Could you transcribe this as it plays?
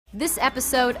This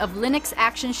episode of Linux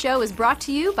Action Show is brought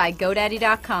to you by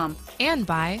GoDaddy.com. And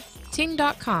by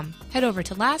Ting.com. Head over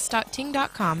to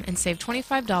last.ting.com and save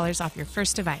 $25 off your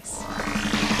first device.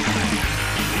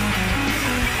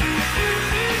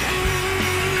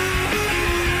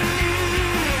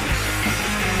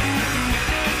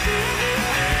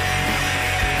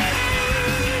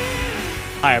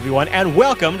 Hi, everyone, and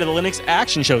welcome to the Linux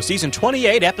Action Show, Season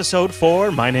 28, Episode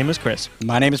 4. My name is Chris.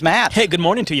 My name is Matt. Hey, good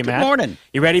morning to you, Matt. Good morning.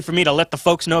 You ready for me to let the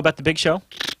folks know about the big show?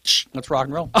 Let's rock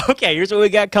and roll. Okay, here's what we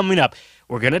got coming up.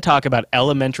 We're going to talk about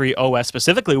Elementary OS.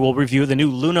 Specifically, we'll review the new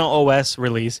Luna OS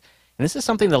release. And this is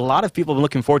something that a lot of people have been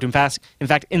looking forward to. In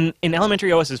fact, in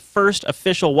Elementary OS's first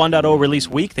official 1.0 release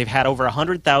week, they've had over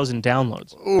 100,000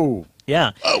 downloads. Ooh.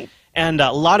 Yeah. Oh. And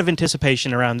a lot of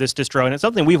anticipation around this distro, and it's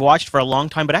something we've watched for a long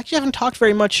time, but actually haven't talked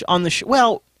very much on the show.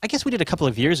 Well, I guess we did a couple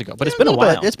of years ago, but it's been a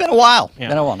while. It's been a while. Yeah.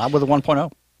 Been a while. Not with a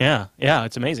 1.0. Yeah,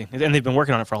 it's amazing. And they've been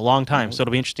working on it for a long time, so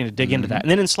it'll be interesting to dig into that. And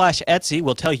then in /Etsy,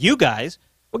 we'll tell you guys,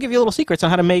 we'll give you little secrets on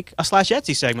how to make a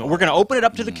 /Etsy segment. We're going to open it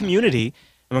up to the community,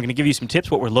 and we're going to give you some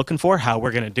tips, what we're looking for, how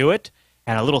we're going to do it,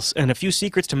 and a few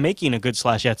secrets to making a good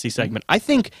 /Etsy segment. I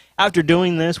think after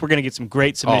doing this, we're going to get some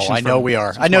great submissions. Oh, I know we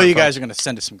are. I know you guys are going to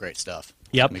send us some great stuff.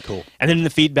 Yep. That'd be cool. And then in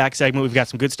the feedback segment, we've got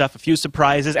some good stuff, a few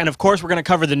surprises, and of course, we're going to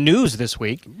cover the news this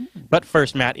week. But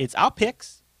first, Matt, it's our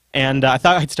picks, and I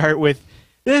thought I'd start with,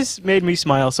 this made me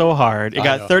smile so hard. It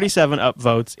got 37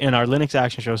 upvotes in our Linux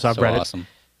Action Show subreddit. So awesome.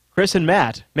 Chris and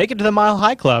Matt, make it to the Mile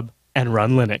High Club and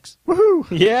run Linux. Woohoo!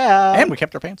 Yeah. And we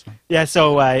kept our pants on. Yeah,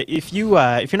 so if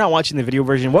you're not watching the video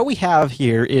version, what we have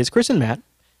here is Chris and Matt.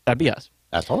 That'd be us.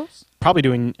 That's us. Probably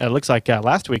doing, looks like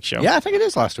last week's show. Yeah, I think it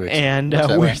is last week. And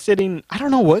we're sitting, I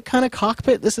don't know what kind of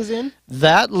cockpit this is in.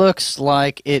 That looks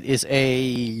like it is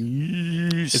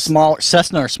a small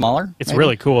Cessna or smaller. It's maybe?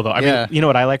 really cool, though. I mean, you know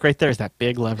what I like right there is that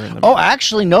big lever in the middle. Oh,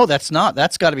 actually, no, that's not.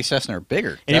 That's got to be Cessna or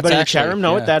bigger. Anybody in the chat room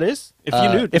know what that is? If you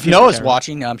knew, if Noah's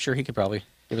watching, I'm sure he could probably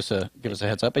give us a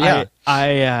heads up. But yeah,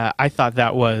 I thought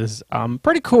that was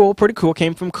pretty cool. Pretty cool.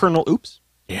 Came from Colonel Oops.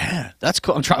 Yeah, that's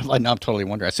cool. I'm totally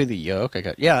wondering. I see the yoke.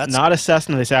 That's not a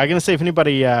Cessna. They say. I'm gonna say if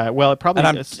anybody. Well, it probably.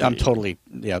 And I'm totally.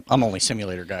 Yeah, I'm only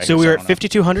simulator guy. So we were at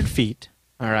 5,200 feet.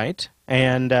 All right,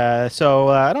 and so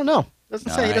I don't know.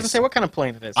 Doesn't say. He doesn't say what kind of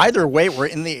plane it is. Either way, we're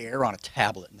in the air on a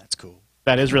tablet, and that's cool.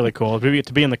 That is really cool.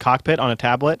 To be in the cockpit on a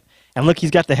tablet, and look,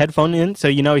 he's got the headphone in, so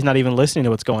you know he's not even listening to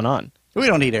what's going on. We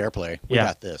don't need AirPlay. We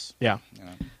got this. Yeah.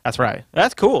 That's right.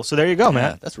 That's cool. So there you go,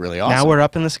 Matt. That's really awesome. Now we're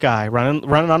up in the sky, running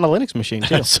on a Linux machine,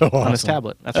 too. That's so awesome. On his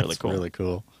tablet. That's really cool. Really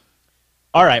cool.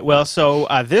 All right. Well, so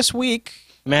this week,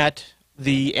 Matt,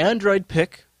 the Android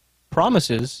pick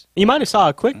promises. You might have saw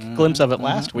a quick glimpse of it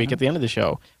last week at the end of the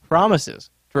show. Promises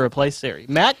to replace Siri.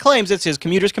 Matt claims it's his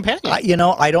commuter's companion.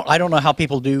 I don't know how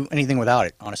people do anything without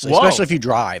it, honestly. Whoa. Especially if you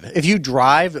drive. If you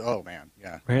drive, oh man,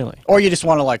 yeah. Really? Or you just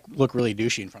want to look really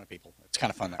douchey in front of people. It's kind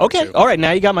of fun that way, Okay. too. All right.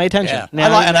 Now you got my attention. Yeah.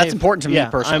 And that's important to me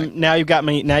personally. Now you got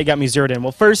me zeroed in.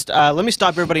 Well, first, let me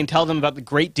stop everybody and tell them about the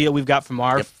great deal we've got from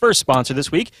our first sponsor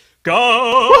this week,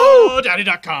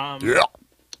 GoDaddy.com. Yeah.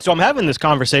 So I'm having this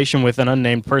conversation with an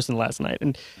unnamed person last night,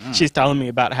 and she's telling me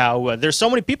about how there's so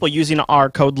many people using our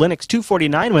code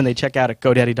Linux249 when they check out at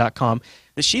GoDaddy.com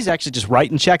that she's actually just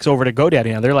writing checks over to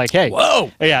GoDaddy now. They're like, hey, whoa,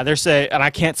 yeah, they're saying, and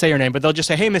I can't say her name, but they'll just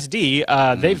say, hey, Miss D,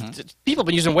 people have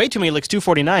been using way too many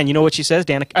Linux249. You know what she says,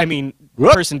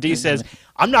 person D says,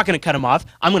 I'm not going to cut them off.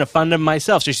 I'm going to fund them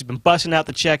myself. So she's been busting out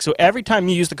the checks. So every time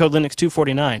you use the code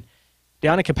Linux249.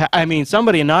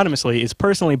 Somebody anonymously is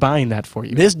personally buying that for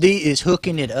you. Miss D is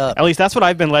hooking it up. At least that's what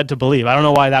I've been led to believe. I don't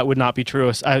know why that would not be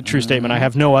true. A true statement. I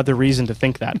have no other reason to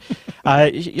think that.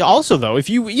 Also, though, if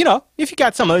you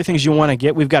got some other things you want to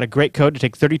get, we've got a great code to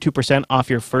take 32% off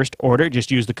your first order. Just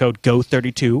use the code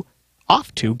GO32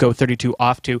 off to GO32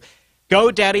 off to.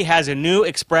 GoDaddy has a new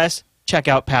express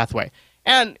checkout pathway.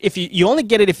 And if you only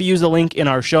get it if you use the link in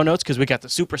our show notes, because we got the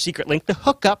super secret link, the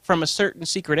hookup from a certain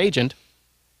secret agent.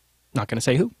 Not going to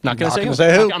say who. Not going to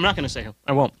say who. I'm not going to say who.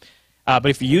 I won't. But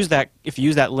if you use that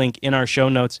link in our show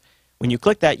notes, when you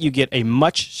click that, you get a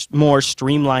much more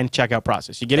streamlined checkout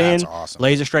process. You get awesome.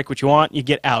 laser strike what you want, you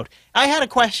get out. I had a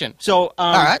question. So,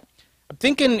 all right. I'm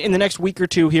thinking in the next week or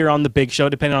two here on the big show,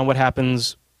 depending on what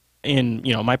happens in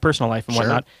my personal life and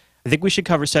whatnot, I think we should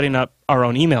cover setting up our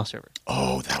own email server.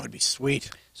 Oh, that would be sweet.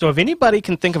 So if anybody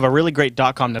can think of a really great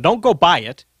 .com, now don't go buy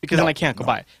it, because then I can't go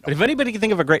buy it. But if anybody can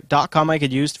think of a great .com I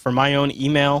could use for my own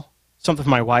email, something for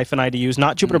my wife and I to use,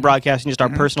 not Jupiter Broadcasting, just our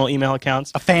personal email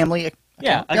accounts. A family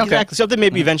Yeah, Okay. exactly. Something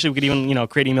maybe eventually we could even,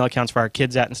 create email accounts for our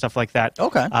kids at and stuff like that.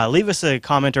 Okay. Leave us a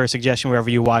comment or a suggestion wherever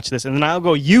you watch this, and then I'll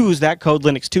go use that code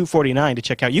Linux249 to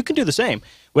check out. You can do the same.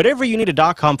 Whatever you need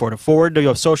a .com for, to forward to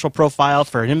your social profile,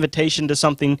 for an invitation to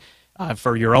something,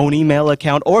 for your own email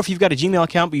account, or if you've got a Gmail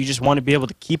account but you just want to be able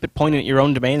to keep it pointing at your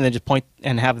own domain and then just point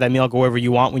and have that mail go wherever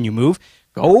you want when you move,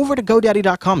 go over to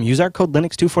GoDaddy.com. Use our code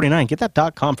Linux249. Get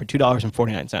that .com for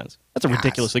 $2.49. That's a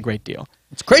ridiculously great deal.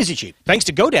 It's crazy cheap. Thanks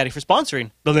to GoDaddy for sponsoring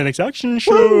the Linux Action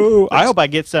Show. I hope I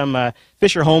get some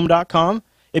FisherHome.com.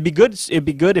 It'd be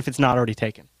good if it's not already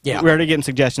taken. Yeah. We're already getting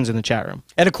suggestions in the chat room.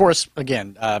 And of course,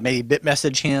 again, maybe bit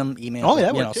message him, email. Oh,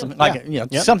 yeah, something like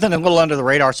something a little under the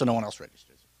radar so no one else registers.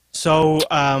 So,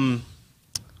 well,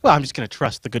 I'm just going to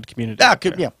trust the good community. That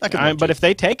could work, but too. if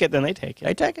they take it, then they take it.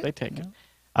 They take it? They take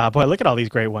it. Boy, look at all these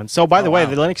great ones. So, by the way,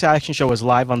 the Linux Action Show is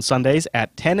live on Sundays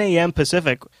at 10 a.m.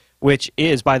 Pacific, which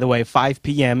is, by the way, 5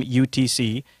 p.m.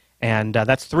 UTC, and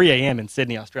that's 3 a.m. in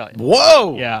Sydney, Australia.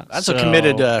 Whoa! Yeah, That's so-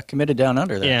 a committed down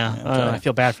under there. Yeah, I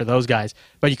feel bad for those guys.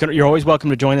 But you're always welcome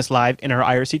to join us live in our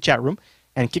IRC chat room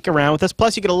and kick around with us.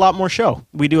 Plus, you get a lot more show.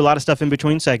 We do a lot of stuff in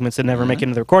between segments that never make it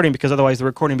into the recording because otherwise the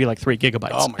recording would be like 3 gigabytes.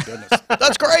 Oh my goodness,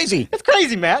 that's crazy. It's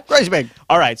crazy, Matt. Crazy big.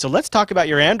 All right, so let's talk about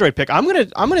your Android pick. I'm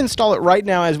gonna install it right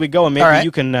now as we go, and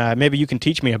maybe you can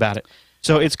teach me about it.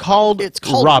 So it's called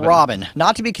Robin,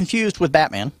 not to be confused with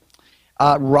Batman.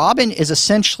 Robin is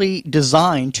essentially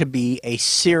designed to be a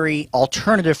Siri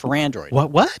alternative for Android.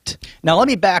 What? Now, let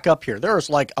me back up here. There's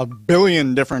like a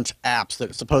billion different apps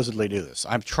that supposedly do this.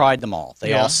 I've tried them all.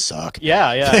 They all suck.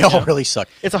 Yeah. They all really suck.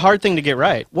 It's a hard thing to get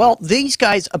right. Well, these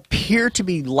guys appear to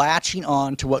be latching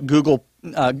on to what Google,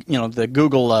 the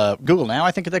Google Now,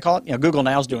 I think they call it. Google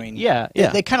Now's doing. Yeah.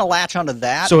 They kind of latch onto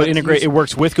that. So it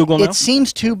works with Google Now? It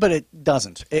seems to, but it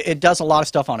doesn't. It does a lot of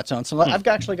stuff on its own. So I've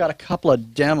actually got a couple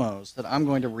of demos that I'm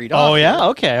going to read off. Oh, yeah? here.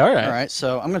 Okay, all right. All right,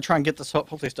 so I'm going to try and get this.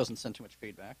 Hopefully this doesn't send too much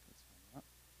feedback.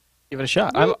 Give it a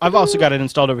shot. I've also got it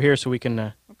installed over here so we can...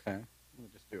 Okay. Let me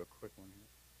just do a quick one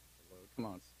here. Come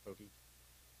on, Spokey.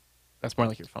 That's more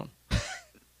like your phone.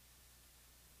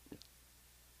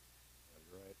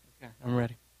 Okay, I'm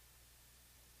ready.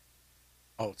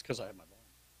 Oh, it's because I have my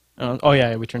volume. Oh,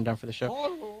 yeah, we turned down for the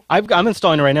show. I'm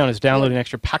installing it right now, and it's downloading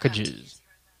extra packages.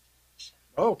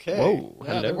 Okay. Whoa,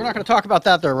 Yeah, hello. we're not going to talk about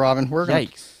that there, Robin. We're gonna,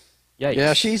 Yikes.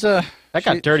 Yeah, she's That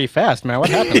got dirty fast, man. What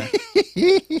happened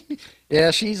there?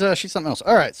 yeah, she's something else.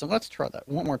 All right, so let's try that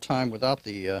one more time without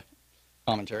the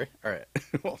commentary. All right,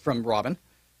 well, from Robin.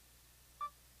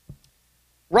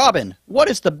 Robin, what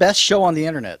is the best show on the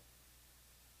internet?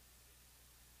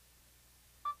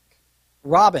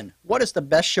 Robin, what is the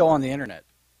best show on the internet?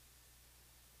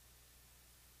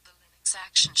 The Linux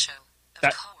Action Show, of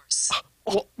That- course.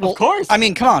 Well, of course. I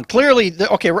mean, come on. Clearly,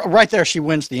 okay, right there, she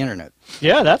wins the internet.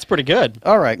 Yeah, that's pretty good.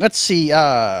 All right, let's see. Here,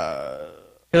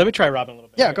 let me try Robin a little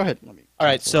bit. Yeah, go ahead. All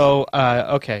right, so,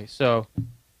 so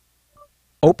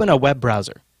open a web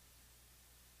browser.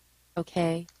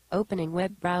 Okay, opening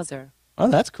web browser. Oh,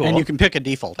 that's cool. And you can pick a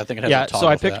default. I think it has yeah, a toggle so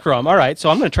I for picked that. Chrome. All right, so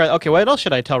I'm going to try. Okay, what else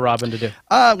should I tell Robin to do?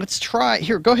 Let's try.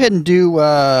 Here, go ahead and do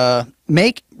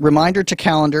make reminder to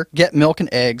calendar, get milk and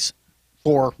eggs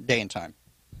for day and time.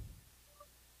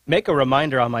 Make a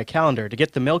reminder on my calendar to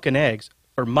get the milk and eggs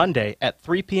for Monday at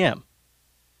 3 p.m.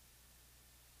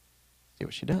 See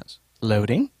what she does.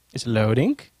 Loading. It's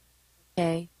loading.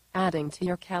 Okay, adding to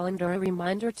your calendar a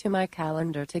reminder to my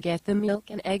calendar to get the milk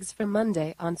and eggs for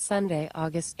Monday on Sunday,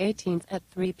 August 18th at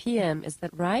 3 p.m. Is that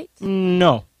right?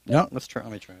 No. No, let's try.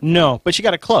 Let me try. No, but she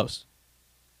got it close.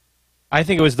 I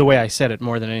think it was the way I said it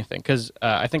more than anything, because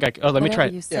I think I... Oh, let me try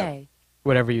Whatever you it. say.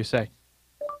 Whatever you say.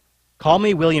 Call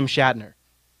me William Shatner.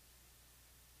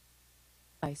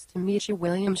 Nice to meet you,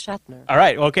 William Shatner. All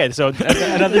right, okay, so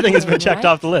another thing has been checked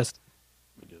off the list.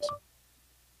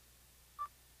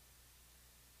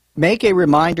 Make a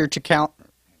reminder to count.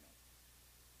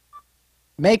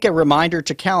 Make a reminder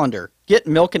to calendar. Get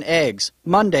milk and eggs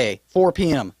Monday, 4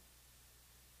 p.m.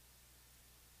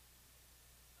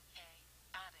 Okay,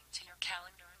 adding to your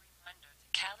calendar a reminder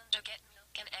to calendar get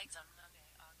milk and eggs on Monday,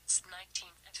 August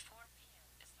 19th at 4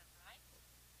 p.m. Is that right?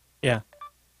 Yeah.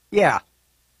 Yeah.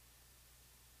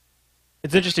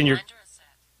 It's interesting, you're Reminder is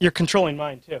set. controlling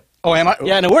mine, too. Oh, am I?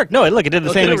 Yeah, and it worked. No, look, it did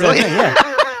the same did it exact really? thing,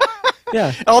 yeah.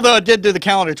 Yeah. Although it did do the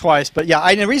calendar twice, but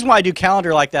yeah, the reason why I do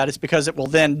calendar like that is because it will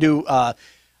then do.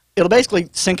 It'll basically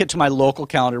sync it to my local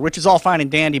calendar, which is all fine and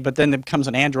dandy, but then there becomes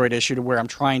an Android issue to where I'm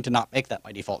trying to not make that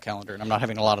my defolt calendar, and I'm not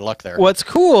having a lot of luck there. What's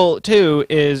cool too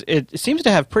is it seems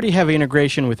to have pretty heavy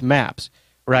integration with maps,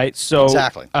 right? So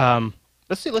Exactly.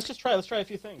 Let's see. Let's try a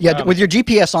few things. Yeah, with your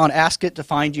GPS on, ask it to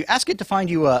find you. Ask it to find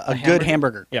you a good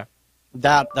hamburger. Yeah.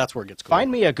 That's where it gets cool.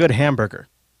 Find me a good hamburger.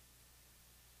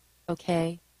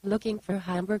 Okay, looking for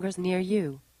hamburgers near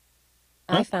you.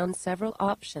 I found several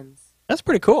options. That's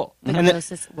pretty cool. The And then,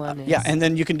 closest one is Yeah, and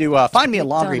then you can do find me a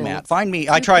laundromat. McDonald's, Find me.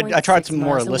 I tried some 2.6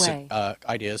 more miles illicit away.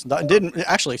 ideas. It didn't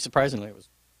actually. Surprisingly, it was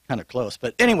kind of close.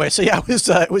 But anyway, so yeah,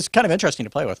 it was kind of interesting to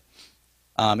play with.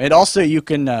 It also you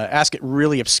can ask it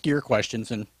really obscure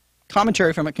questions, and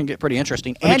commentary from it can get pretty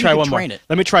interesting. let me and try you can one more. train it.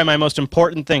 Let me try my most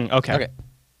important thing. Okay. Okay.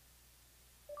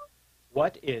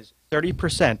 What is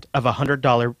 30% of a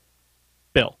 $100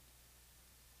 bill?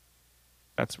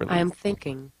 That's really I am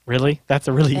thinking. really. That's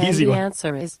a really And easy the one.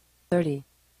 answer is 30.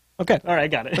 Okay. All right, I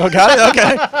got it. Oh, got it.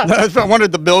 Okay. No, I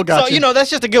wondered the bill got So you.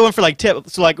 that's just a good one for like tip.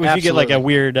 So like if you get like a Absolutely.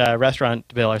 weird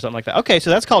restaurant bill or something like that. Okay,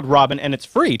 so that's called Robin, and it's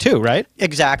free too, right?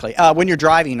 Exactly. When you're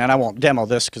driving, and I won't demo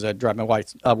this because I drive my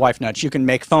wife nuts. You can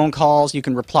make phone calls. You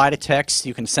can reply to texts.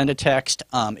 You can send a text.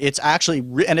 It's actually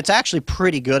it's actually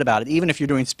pretty good about it. Even if you're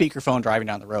doing speakerphone driving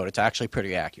down the road, it's actually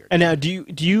pretty accurate. And now,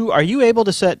 are you able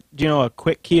to set a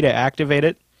quick key to activate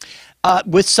it?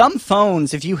 With some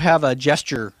phones, if you have a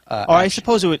gesture, Or I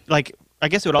suppose it would I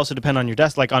guess it would also depend on your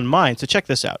desk. Like on mine. So check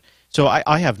this out. So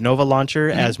I have Nova Launcher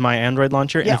as my Android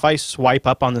launcher, and Yeah. if I swipe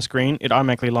up on the screen, it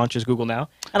automatically launches Google Now,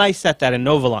 and I set that in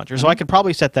Nova Launcher. So I could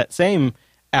probably set that same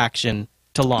action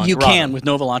to launch. you Robin. can with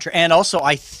Nova Launcher. And also,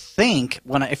 I think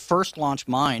when I first launched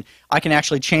mine, I can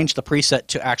actually change the preset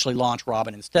to actually launch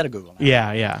Robin instead of Google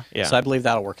Now. Yeah. So I believe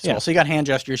that'll work as Yeah. well. So you got hand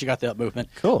gestures, you got the up movement.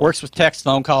 Cool. Works with text,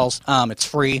 phone calls. It's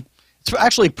free. It's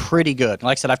actually pretty good.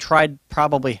 Like I said, I've tried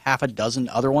probably half a dozen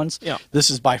other ones. Yeah.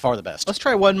 This is by far the best. Let's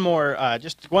try one more.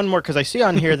 Just one more because I see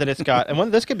on here that it's got,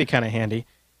 and this could be kind of handy.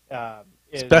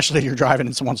 Especially if you're driving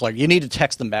and someone's like, you need to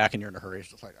text them back and you're in a hurry. It's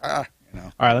just like, All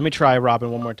right, let me try Robin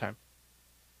one more time.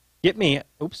 Get me.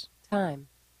 Oops. Time.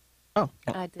 Oh.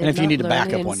 I did and if you not need to learn back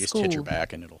it up in one, you just hit your school.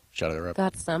 back and it'll shut her up.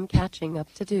 Got some catching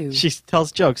up to do. She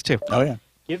tells jokes too. Oh, yeah.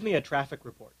 Give me a traffic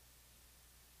report.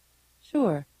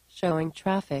 Sure. Showing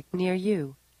traffic near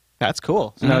you. That's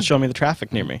cool. So now it's showing me the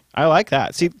traffic near me. I like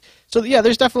that. See, so yeah,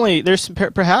 there's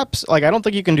perhaps like I don't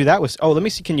think you can do that with. Oh, let me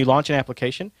see. Can you launch an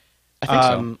application? I think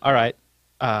so. All right.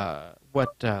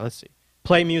 Let's see.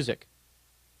 Play music.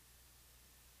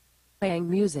 Playing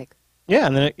music. Yeah,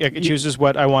 and then it chooses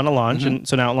what I want to launch, and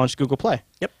so now it launched Google Play.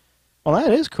 Yep. Well,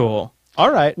 that is cool.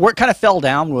 All right. Where it kind of fell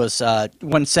down was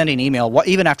when sending email.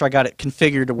 Even after I got it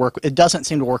configured to work, it doesn't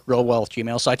seem to work real well with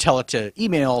Gmail. So I tell it to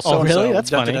email. Oh, really? So-and-so, That's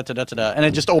funny. and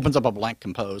it just opens up a blank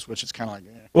compose, which is kind of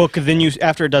like. Well, then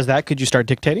after it does that, could you start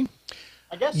dictating?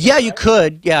 I guess. Yeah, you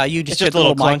could. Yeah, you just It's hit just a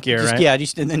little mic, clunkier, right? Yeah,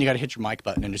 and then you got to hit your mic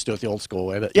button and just do it the old school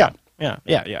way. But yeah,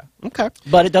 Yeah. Okay.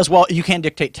 but it does well. You can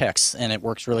dictate texts, and it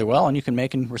works really well. And you can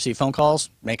make and receive phone calls,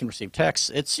 make and receive texts.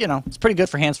 It's it's pretty good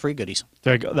for hands-free goodies.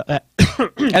 There you go. And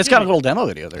it's got a little demo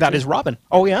video there. That too. is Robin.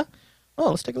 Oh yeah. Oh,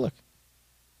 let's take a look.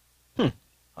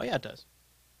 Oh yeah, it does.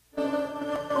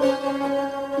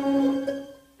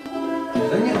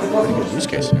 Use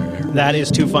case scenario here. That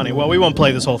is too funny. Well, we won't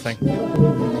play this whole thing.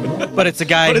 But it's a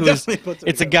guy But it who is definitely puts it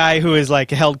it's a guy who is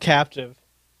like held captive.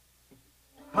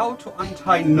 How to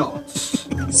untie knots.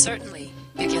 Certainly.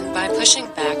 Begin by pushing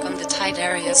back on the tight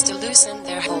areas to loosen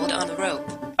their hold on the rope.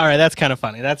 All right, that's kind of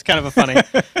funny. That's kind of a funny.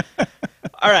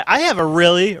 All right, I have a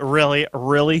really, really,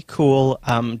 really cool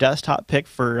desktop pick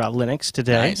for Linux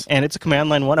today, Nice. and it's a command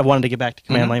line one. I wanted to get back to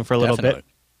command line for a little Definitely.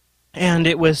 bit, and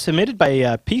it was submitted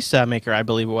by Peacemaker, I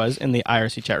believe it was, in the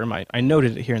IRC chat room. I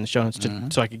noted it here in the show notes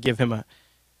so I could give him a.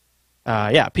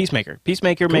 Peacemaker.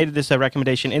 Peacemaker made this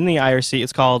recommendation in the IRC.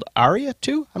 It's called Aria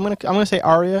 2. I'm gonna say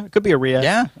Aria. It could be Aria.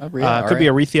 Yeah, Aria, could be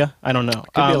Arethea. I don't know.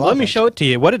 be a lot Let of me things. show it to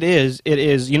you. What it is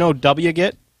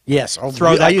wget. Yes,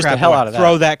 Throw that I used crap the hell away. out of that.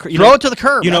 Throw that. Throw it to the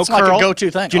curb. You know That's like curl. a go-to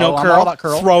thing. Do you know I'm curl? all about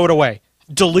curl. Throw it away.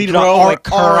 Delete it Throw all. away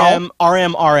curl.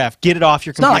 RMRF. Get it off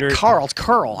your It's not computer. like Carl. It's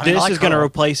curl. I mean, I This like is going to curl.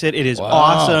 replace it. It is Wow.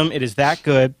 awesome. It is that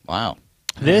good. Wow.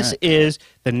 This All right. is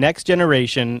the next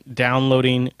generation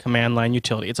downloading command line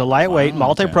utility. It's a lightweight,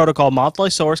 multi-protocol,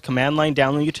 multi-source command line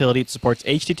download utility. It supports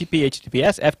HTTP,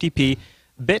 HTTPS, FTP,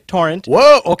 BitTorrent,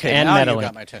 Whoa. Okay. and now you Metalink.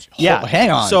 got my attention. Yeah.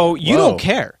 Hang on. So you Whoa. don't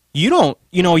care. You don't.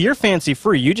 You're fancy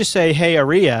free. You just say, "Hey,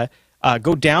 Aria,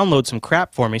 go download some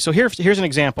crap for me." So here's an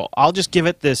example. I'll just give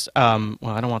it this. Well,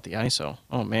 I don't want the ISO.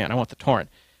 Oh man, I want the torrent.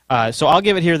 So I'll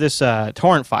give it here this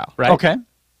torrent file. Right. Okay.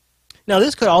 Now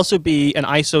this could also be an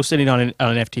ISO sitting on an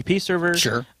FTP server.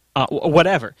 Sure.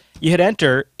 Whatever. You hit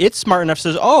enter. It's smart enough.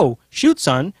 Says, "Oh, shoot,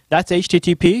 son, that's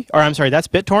HTTP, or I'm sorry, that's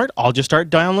BitTorrent. I'll just start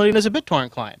downloading as a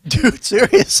BitTorrent client." Dude,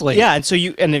 seriously. Yeah, and so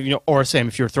or same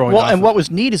if you're throwing. Well, off and what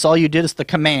was neat is all you did is the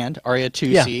command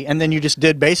aria2c, and then you just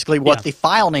did basically what Yeah. the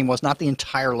file name was, not the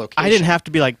entire location. I didn't have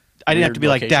to be like Weird dash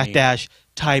location-y. dash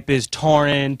type is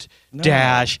torrent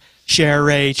dash share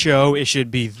ratio. It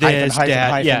should be this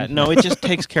dash. Yeah, no, it just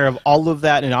takes care of all of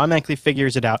that and automatically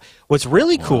figures it out. What's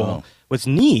really cool, what's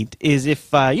neat, is if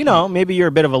you know, maybe you're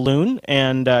a bit of a loon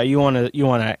and you want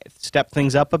to step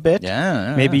things up a bit.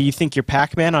 Yeah. Maybe you think your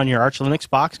Pac-Man on your Arch Linux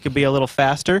box could be a little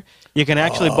faster. You can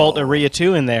actually bolt a RIA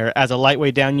 2 in there as a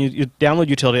lightweight download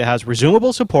utility that has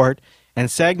resumable support and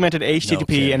segmented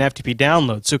HTTP and FTP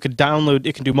downloads. So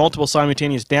it can do multiple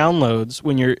simultaneous downloads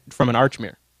when you're from an Arch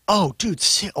mirror. Oh, dude.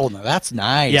 Oh, no, that's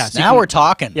nice. Yeah, so now we're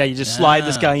talking. Yeah, you just slide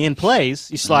this guy in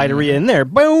place. You slide a RIA in there.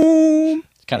 Boom.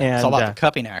 It's all about the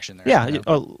cupping action there. Yeah.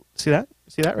 See that?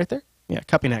 See that right there? Yeah,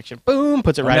 cupping action. Boom.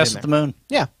 Puts it right in there. With the moon.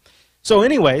 Yeah. So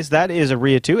anyways, that is a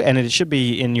RIA 2, and it should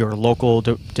be in your local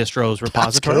distro's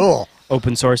repository. That's cool.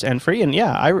 Open source and free. And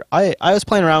yeah, I was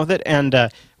playing around with it,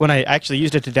 and when I actually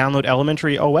used it to download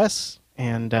Elementary OS,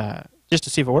 and just to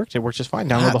see if it works just fine.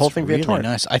 Download the whole thing via torrent.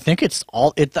 Nice. I think it's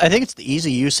I think it's the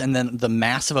easy use and then the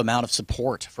massive amount of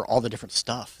support for all the different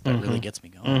stuff that really gets me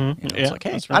going. You know, it's like,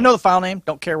 hey, I know the file name.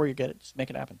 Don't care where you get it. Just make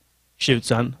it happen. Shoot,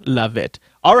 son. Love it.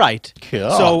 All right.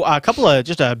 Cool. So a couple of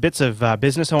just bits of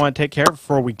business I want to take care of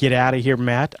before we get out of here,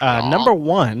 Matt. Number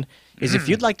one is if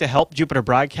you'd like to help Jupiter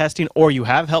Broadcasting, or you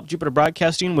have helped Jupiter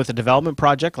Broadcasting with a development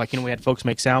project, like, you know, we had folks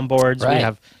make soundboards. Right. We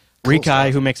have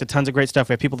Rikai, who makes a tons of great stuff.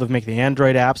 We have people that make the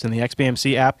Android apps and the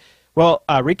XBMC app. Well,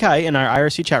 Rikai in our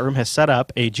IRC chat room has set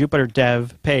up a Jupiter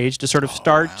Dev page to sort of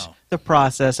start the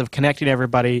process of connecting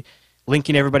everybody,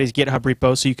 linking everybody's GitHub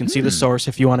repo so you can see the source.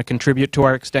 If you want to contribute to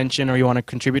our extension or you want to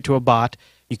contribute to a bot,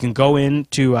 you can go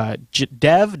into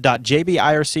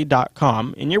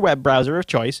dev.jbirc.com in your web browser of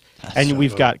choice, and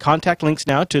we've got contact links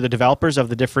now to the developers of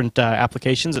the different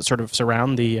applications that sort of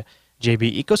surround the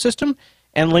JB ecosystem,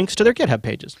 and links to their GitHub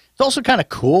pages. It's also kind of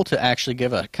cool to actually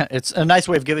give it's a nice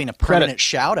way of giving a permanent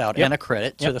shout out and a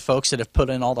credit to the folks that have put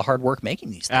in all the hard work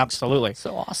making these things. Absolutely.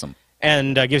 So awesome.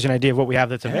 And gives you an idea of what we have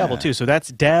that's available, too. So that's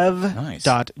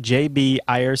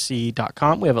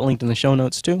dev.jbirc.com. We have it linked in the show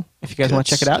notes, too. If you guys want to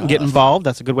check it out and get involved,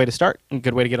 that's a good way to start and a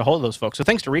good way to get a hold of those folks. So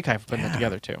thanks to Rikai for putting that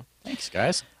together, too. Thanks,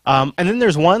 guys. And then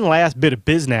there's one last bit of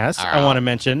business I want to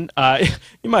mention.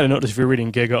 You might have noticed if you're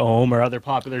reading GigaOM or other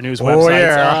popular news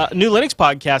websites. New Linux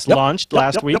podcast launched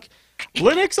last week.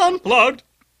 Linux Unplugged.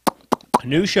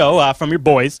 New show from your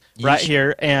boys right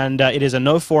here, and it is a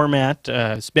no-format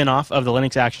spin-off of the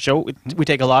Linux Action Show. We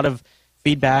take a lot of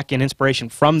feedback and inspiration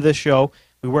from this show.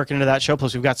 We work into that show,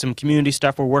 plus we've got some community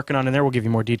stuff we're working on in there. We'll give you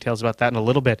more details about that in a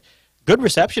little bit. Good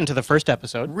reception to the first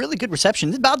episode. Really good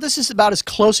reception. This is about as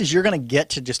close as you're going to get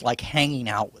to just like hanging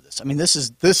out with us. I mean, this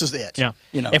is it. Yeah.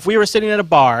 You know, if we were sitting at a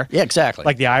bar, exactly,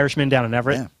 like the Irishman down in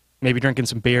Everett, maybe drinking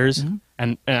some beers,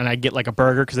 and I get like a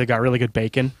burger because they got really good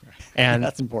bacon. And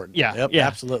that's important. Yeah, yeah,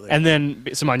 absolutely. And then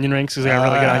some onion rings because they got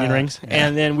really good onion rings. Yeah.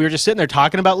 And then we were just sitting there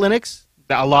talking about Linux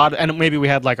a lot, and maybe we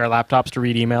had like our laptops to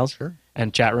read emails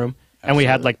and chat room, and we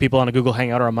had like people on a Google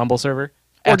Hangout or a Mumble server,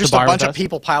 or just a bunch of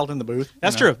people piled in the booth.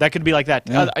 That's true. That could be like that.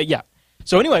 Yeah.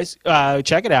 So, anyways,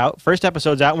 check it out. First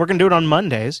episode's out, and we're gonna do it on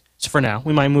Mondays. So for now,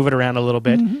 we might move it around a little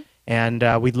bit. And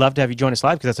we'd love to have you join us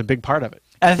live because that's a big part of it.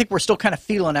 And I think we're still kind of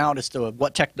feeling out as to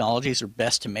what technologies are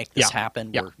best to make this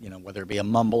happen. Or, you know, whether it be a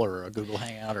Mumble or a Google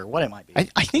Hangout or what it might be.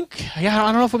 I think, I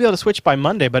don't know if we'll be able to switch by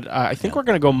Monday, but I think we're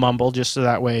going to go Mumble just so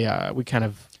that way we kind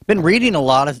of... Been reading a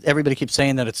lot of, everybody keeps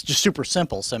saying that it's just super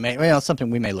simple, so it's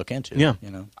something we may look into. Yeah. You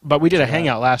know. But we did a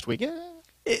Hangout last week.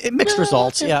 It mixed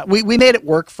results, yeah. We made it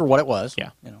work for what it was.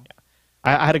 Yeah. You know.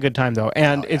 I had a good time, though.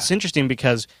 And it's interesting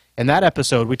because in that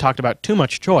episode, we talked about too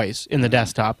much choice in the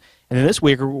desktop. And then this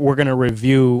week, we're going to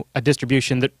review a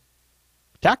distribution that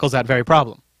tackles that very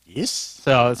problem. Yes.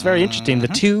 So it's very interesting. The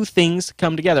two things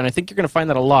come together. And I think you're going to find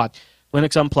that a lot.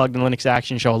 Linux Unplugged and Linux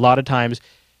Action Show, a lot of times,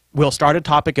 we'll start a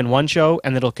topic in one show,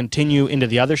 and it'll continue into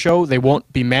the other show. They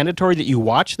won't be mandatory that you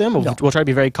watch them. We'll try to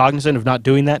be very cognizant of not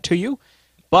doing that to you.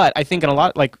 But I think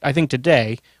I think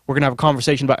today, we're going to have a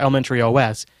conversation about Elementary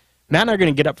OS. Matt and I are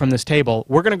going to get up from this table.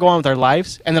 We're going to go on with our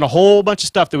lives, and then a whole bunch of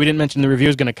stuff that we didn't mention in the review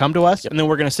is going to come to us, and then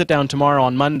we're going to sit down tomorrow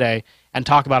on Monday and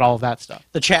talk about all of that stuff.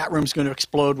 The chat room's going to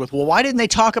explode with, well, why didn't they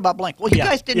talk about blank? Well, you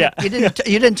guys didn't.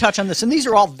 You didn't touch on this, and these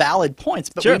are all valid points,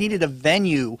 but we needed a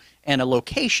venue and a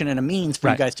location and a means for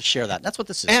you guys to share that. That's what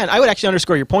this is. And I would actually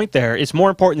underscore your point there. It's more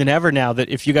important than ever now that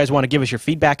if you guys want to give us your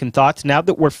feedback and thoughts, now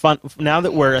that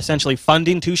we're essentially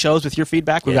funding two shows with your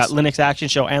feedback, we've got Linux Action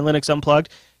Show and Linux Unplugged.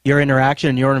 Your interaction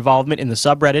and your involvement in the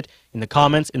subreddit, in the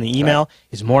comments, in the email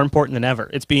is more important than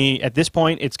ever. At this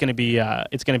point, it's going to be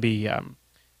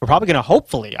We're probably going to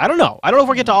hopefully, I don't know if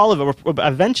we'll get to all of it.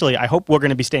 Eventually, I hope we're going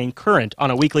to be staying current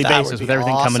on a weekly basis with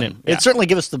everything coming in. It'd certainly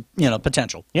give us the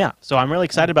potential. Yeah, so I'm really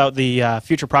excited about the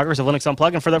future progress of Linux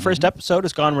Unplugged. And for the first episode,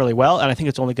 it's gone really well, and I think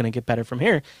it's only going to get better from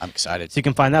here. I'm excited. So you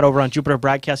can find that over on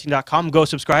JupiterBroadcasting.com. Go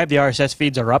subscribe. The RSS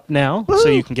feeds are up now, so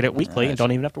you can get it weekly and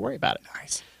don't even have to worry about it.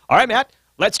 Nice. All right, Matt,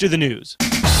 let's do the news.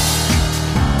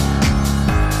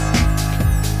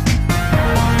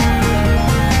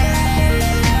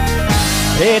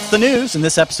 Hey, it's the news, and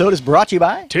this episode is brought to you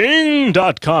by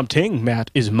Ting.com. Ting,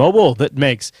 Matt, is mobile that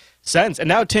makes sense. And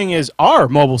now Ting is our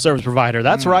mobile service provider.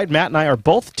 That's right. Matt and I are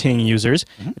both Ting users,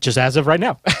 just as of right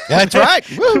now. That's right.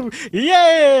 Woo.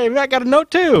 Yay! Matt got a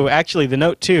Note 2. Actually, the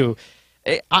Note 2.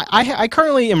 I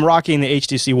currently am rocking the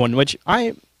HTC One, which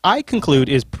I conclude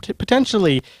is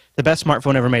potentially the best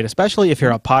smartphone ever made, especially if you're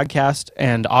a podcast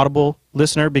and Audible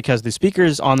listener, because the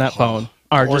speakers on that phone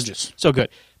are just so good.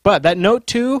 But that Note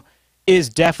 2 is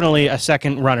definitely a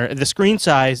second runner. The screen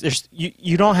size,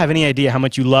 you don't have any idea how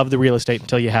much you love the real estate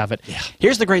until you have it. Yeah.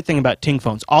 Here's the great thing about Ting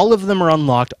phones. All of them are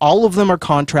unlocked. All of them are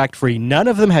contract-free. None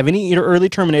of them have any early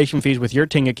termination fees with your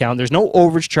Ting account. There's no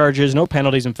overage charges, no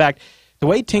penalties. In fact, the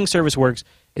way Ting service works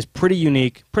is pretty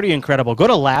unique, pretty incredible. Go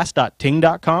to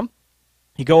last.ting.com.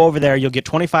 You go over there, you'll get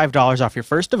 $25 off your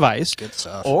first device. Good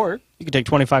stuff. Or you can take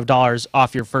 $25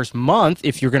 off your first month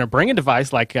if you're going to bring a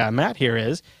device like Matt here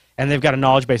is. And they've got a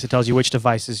knowledge base that tells you which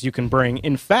devices you can bring.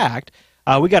 In fact,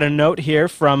 we got a note here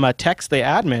from Tex, the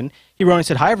admin. He wrote and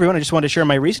said, "Hi, everyone. I just wanted to share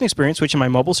my recent experience switching my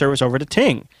mobile service over to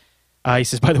Ting." He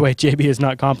says, "By the way, JB is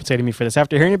not compensating me for this.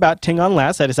 After hearing about Ting on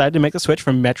last, I decided to make the switch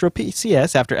from Metro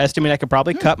PCS after estimating I could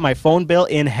probably cut my phone bill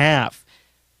in half."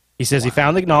 He says he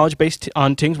found the knowledge base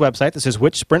on Ting's website that says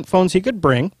which Sprint phones he could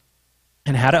bring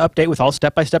and how to update with all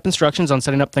step-by-step instructions on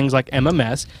setting up things like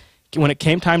MMS. When it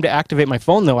came time to activate my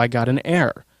phone, though, I got an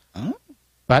error.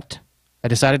 But I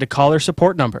decided to call their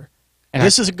support number. And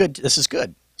This is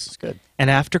good. And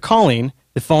after calling,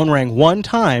 the phone rang one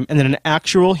time, and then an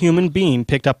actual human being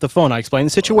picked up the phone. I explained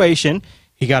the situation.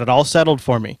 He got it all settled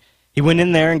for me. He went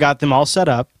in there and got them all set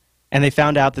up, and they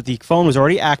found out that the phone was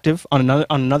already active on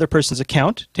another person's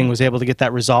account. Ting was able to get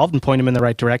that resolved and point him in the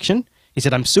right direction. He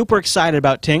said, "I'm super excited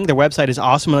about Ting. Their website is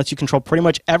awesome and lets you control pretty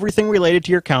much everything related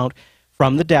to your account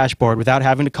from the dashboard without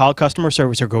having to call customer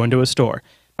service or go into a store.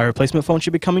 My replacement phone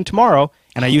should be coming tomorrow,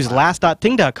 and I used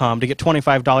last.ting.com to get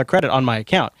 $25 credit on my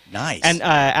account." Nice. And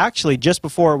actually, just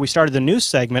before we started the news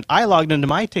segment, I logged into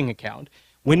my Ting account,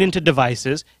 went into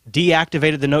devices,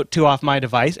 deactivated the Note 2 off my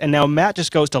device, and now Matt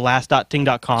just goes to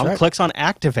last.ting.com, clicks on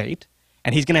activate,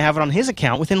 and he's going to have it on his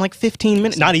account within like 15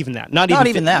 minutes. Not even that. Not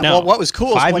even that. No. Well, what was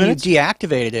cool is when minutes? you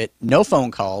deactivated it, no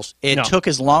phone calls. It took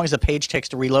as long as a page takes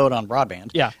to reload on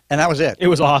broadband. Yeah. And that was it. It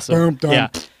was awesome. Boom, done. Yeah.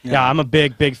 Yeah, I'm a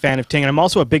big fan of Ting, and I'm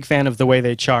also a big fan of the way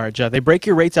they charge. They break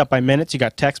your rates up by minutes. You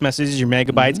got text messages, your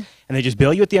megabytes, and they just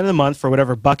bill you at the end of the month for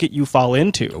whatever bucket you fall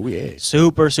into. Oh, yeah.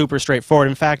 Super straightforward.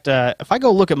 In fact, if I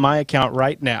go look at my account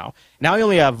right now I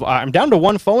only have I'm down to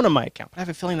one phone on my account, but I have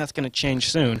a feeling that's going to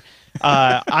change soon.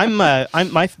 I'm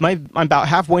about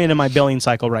halfway into my billing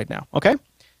cycle right now. Okay.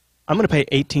 I'm going to pay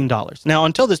 $18. Now,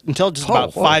 until just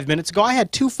about 5 minutes ago, I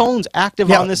had two phones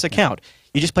active on this account.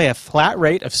 You just pay a flat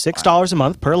rate of $6 a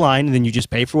month per line, and then you just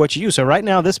pay for what you use. So right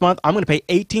now, this month, I'm going to pay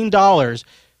 $18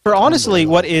 for honestly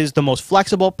what is the most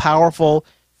flexible, powerful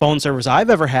phone service I've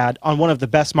ever had on one of the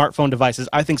best smartphone devices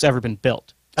I think's ever been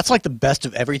built. That's like the best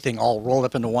of everything all rolled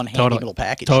up into one handy little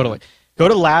package. Totally. Go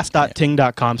to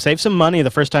last.ting.com. Save some money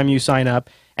the first time you sign up.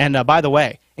 And by the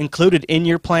way, included in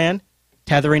your plan,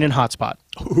 tethering and hotspot.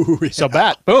 Ooh, yeah. So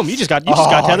boom, you just got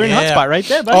tethering and hotspot right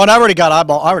there, buddy. Oh, and I already got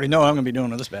eyeball. I already know what I'm going to be doing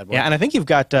with this bad boy. Yeah, and I think you've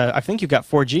got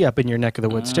 4G up in your neck of the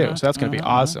woods too. So that's going to be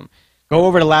awesome. Go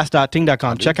over to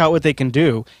last.ting.com, check out what they can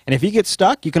do, and if you get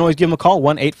stuck, you can always give them a call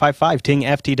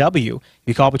 1-855-TING-FTW. If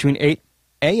you call between 8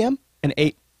 a.m. and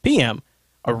 8 p.m.,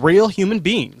 a real human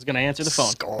being is going to answer the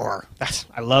phone. Score.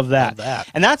 I love that.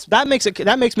 And that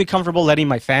makes me comfortable letting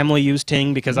my family use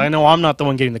Ting because I know I'm not the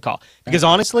one getting the call. Because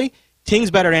honestly,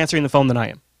 Ting's better at answering the phone than I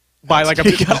am. By like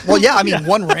well, yeah, I mean,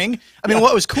 one ring. I mean,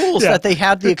 what was cool is that they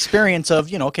had the experience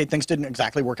of, okay, things didn't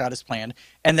exactly work out as planned,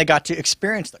 and they got to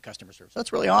experience that customer service.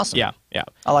 That's really awesome. Yeah.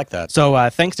 I like that. So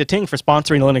thanks to Ting for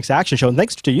sponsoring the Linux Action Show, and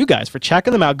thanks to you guys for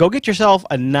checking them out. Go get yourself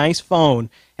a nice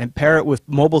phone and pair it with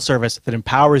mobile service that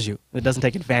empowers you, that doesn't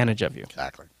take advantage of you.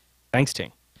 Exactly. Thanks,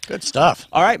 Ting. Good stuff.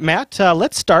 All right, Matt,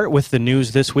 let's start with the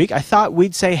news this week. I thought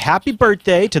we'd say happy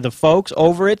birthday to the folks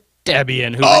over at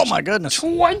Debian, who my goodness,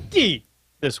 20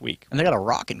 this week. And they got a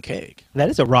rockin' cake. That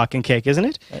is a rockin' cake, isn't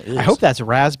it? It is. I hope that's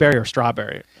raspberry or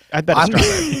strawberry. I bet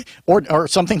it's strawberry. or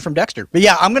something from Dexter. But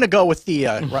yeah, I'm going to go with the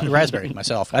raspberry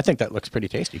myself. I think that looks pretty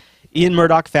tasty. Ian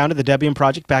Murdoch founded the Debian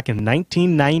project back in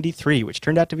 1993, which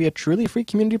turned out to be a truly free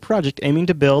community project aiming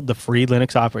to build the free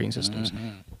Linux operating systems.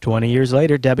 20 years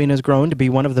later, Debian has grown to be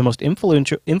one of the most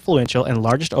influential and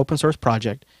largest open source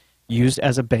project used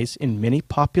as a base in many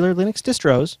popular Linux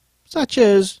distros, such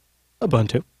as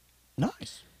Ubuntu.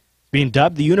 Nice. Being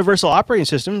dubbed the universal operating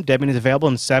system, Debian is available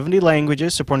in 70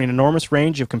 languages, supporting an enormous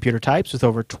range of computer types with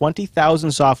over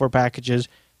 20,000 software packages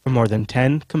for more than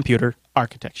 10 computer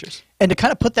architectures. And to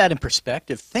kind of put that in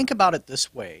perspective, think about it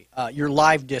this way. Your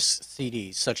live disc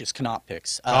CDs, such as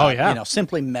Canopix,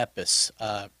 Simply Mepis,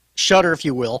 Shudder, if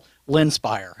you will,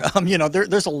 Linspire.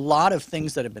 There's a lot of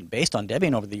things that have been based on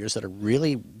Debian over the years that are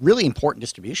really, really important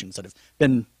distributions that have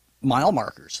been mile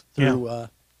markers through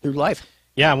life.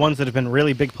 Yeah, ones that have been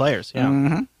really big players.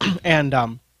 Yeah,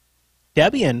 and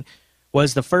Debian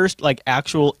was the first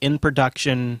actual in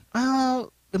production.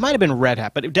 It might have been Red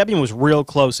Hat, but Debian was real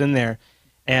close in there.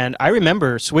 And I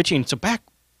remember switching. So back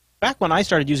when I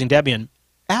started using Debian,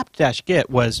 apt-get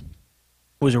was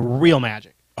real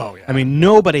magic. Oh yeah. I mean,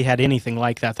 nobody had anything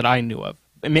like that I knew of.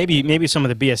 Maybe some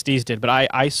of the BSDs did, but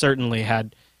I certainly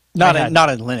had. Not in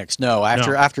Linux, no.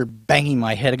 After banging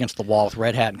my head against the wall with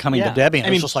Red Hat and coming to Debian, I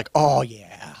was just like, oh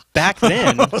yeah. Back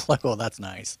then, I was like, oh, that's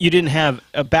nice. You didn't have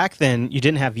you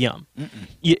didn't have Yum.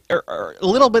 A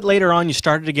little bit later on, you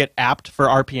started to get apt for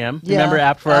RPM. Yeah. Remember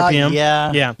apt for RPM?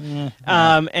 Yeah.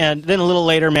 And then a little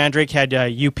later, Mandrake had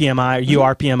UPMI,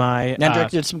 URPMI.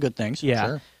 Mandrake did some good things. Yeah.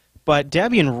 Sure. But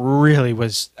Debian really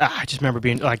was, I just remember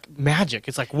being like magic.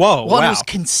 It's like, whoa, well, wow. It was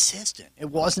consistent. It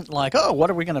wasn't like, oh, what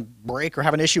are we going to break or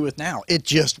have an issue with now? It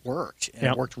just worked, and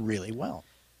it worked really well.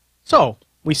 So,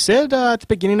 we said at the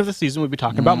beginning of the season we'd be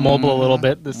talking about mobile a little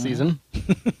bit this season.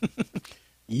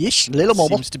 Yeesh, little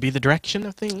mobile. Seems to be the direction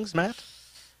of things, Matt.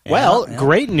 Yeah, Well,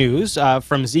 great news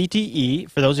from ZTE.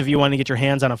 For those of you wanting to get your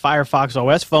hands on a Firefox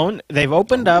OS phone, they've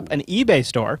opened up an eBay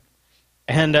store.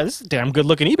 And this is a damn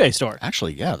good-looking eBay store.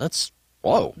 Actually, yeah, that's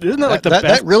whoa. Isn't that like the that,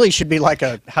 best? That really should be like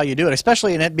how you do it,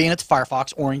 especially in it being it's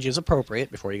Firefox. Orange is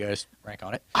appropriate before you guys rank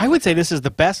on it. I would say this is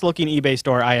the best-looking eBay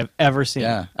store I have ever seen.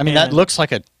 Yeah, I mean that looks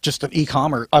like just an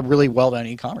e-commerce, a really well-done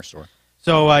e-commerce store.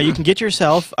 So you can get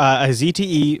yourself a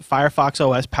ZTE Firefox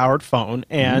OS powered phone,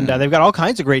 and they've got all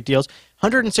kinds of great deals.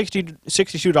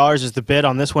 $162 is the bid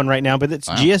on this one right now, but it's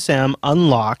GSM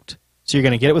unlocked, so you're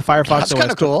going to get it with Firefox OS. That's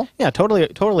kind of cool. Yeah,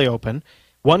 totally open.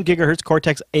 1 gigahertz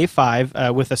Cortex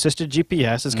A5 with assisted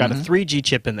GPS. It's got a 3G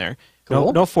chip in there.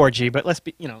 Cool. No 4G, but let's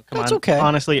be, come That's on. okay.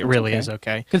 Honestly, it That's really okay. is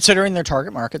okay. Considering their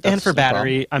target market. That's And for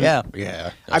battery.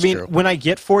 yeah. I mean, True. when I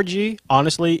get 4G,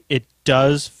 honestly, it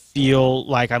does feel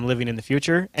like I'm living in the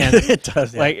future. And it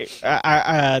does. Yeah. Like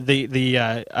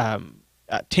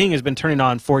Ting has been turning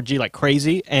on 4G like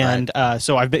crazy, and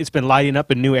so it's been lighting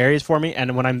up in new areas for me.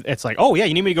 And when it's like, oh yeah,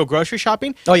 you need me to go grocery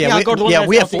shopping? Oh yeah, I'll go to the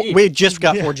one we just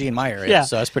got 4G in my area,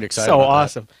 so that's pretty exciting. So about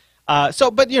awesome.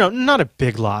 But not a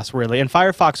big loss really. And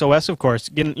Firefox OS, of course,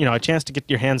 getting a chance to get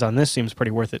your hands on this seems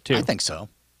pretty worth it too. I think so.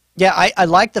 Yeah, I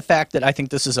like the fact that I think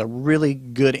this is a really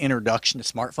good introduction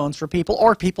to smartphones for people,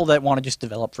 or people that want to just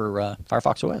develop for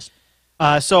Firefox OS.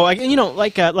 Like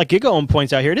GigaOhm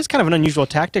points out here, it is kind of an unusual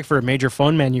tactic for a major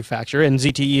phone manufacturer, and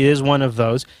ZTE is one of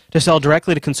those, to sell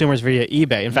directly to consumers via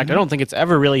eBay. In fact, I don't think it's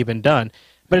ever really been done.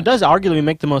 But it does arguably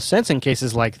make the most sense in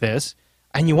cases like this.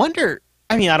 And you wonder,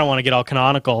 I mean, I don't want to get all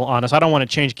canonical on us. I don't want to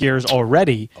change gears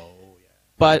already. Oh, yeah.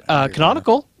 But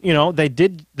Canonical, they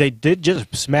did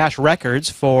just smash records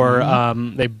for,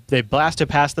 they blasted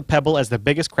past the Pebble as the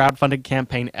biggest crowdfunded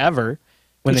campaign ever.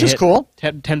 Which is cool.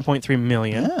 10.3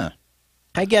 million. Yeah.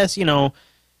 I guess, the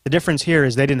difference here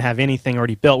is they didn't have anything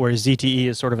already built, whereas ZTE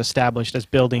is sort of established as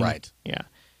building. Right. Yeah.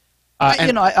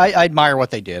 I admire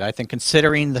what they did. I think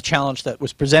considering the challenge that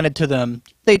was presented to them,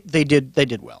 they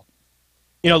did well.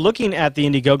 Looking at the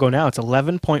Indiegogo now, it's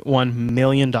 $11.1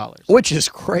 million. Which is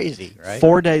crazy, right?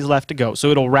 4 days left to go.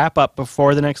 So it'll wrap up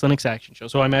before the next Linux Action Show.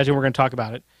 So I imagine we're going to talk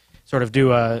about it, sort of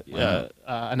do an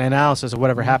analysis of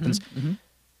whatever happens.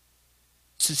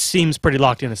 Seems pretty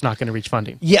locked in. It's not going to reach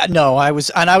funding. Yeah, no, I was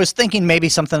thinking maybe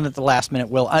something at the last minute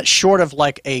will, short of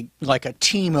like a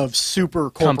team of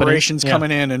super corporations coming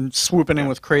in and swooping in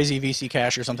with crazy VC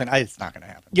cash or something. It's not going to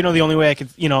happen. The only way I could,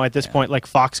 at this point, like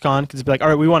Foxconn could be like, all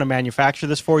right, we want to manufacture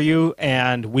this for you,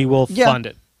 and we will fund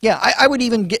it. Yeah, I would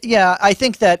even get. Yeah, I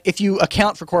think that if you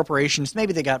account for corporations,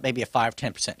 maybe they got maybe a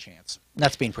 5-10% chance.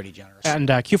 That's being pretty generous. And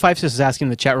Q56 is asking in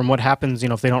the chat room what happens,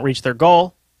 if they don't reach their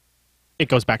goal. it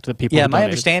goes back to the people. Yeah, who my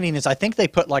donated. understanding is I think they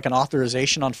put like an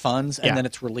authorization on funds and Yeah. then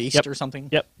it's released Yep. or something.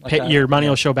 Yep. Like that. Your money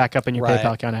will show back up in your Right.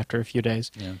 PayPal account after a few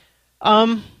days. Yeah.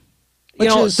 You Which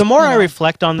know, is, the more you I know-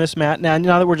 reflect on this, Matt, now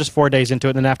that we're just 4 days into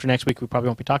it, and then after next week we probably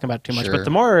won't be talking about it too much, Sure. but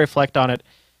the more I reflect on it,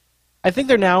 I think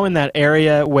they're now in that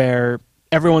area where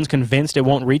everyone's convinced it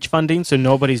won't reach funding, so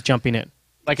nobody's jumping in.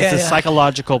 Like, it's Yeah, a yeah.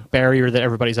 psychological barrier that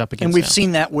everybody's up against And we've now.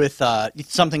 seen that with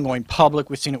something going public.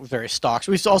 We've seen it with various stocks.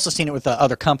 We've also seen it with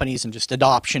other companies and just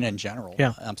adoption in general.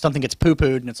 Yeah. Something gets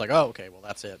poo-pooed, and it's like, oh, okay, well,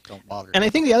 that's it. Don't bother. And I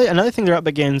think another thing they're up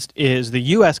against is the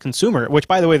U.S. consumer, which,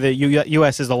 by the way, the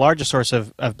U.S. is the largest source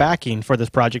of backing for this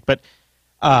project. But,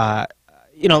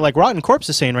 you know, like Rotten Corpse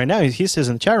is saying right now, he says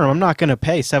in the chat room, I'm not going to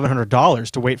pay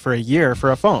 $700 to wait for a year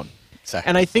for a phone. Exactly.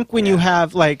 And I think when you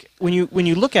have, like, when you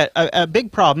look at a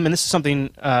big problem, and this is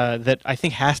something that I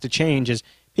think has to change, is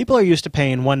people are used to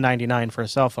paying $199 for a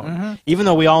cell phone, even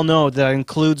though we all know that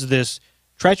includes this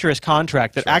treacherous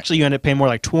contract that actually you end up paying more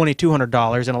like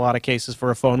 $2,200 in a lot of cases for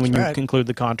a phone when you right. conclude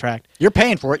the contract. You're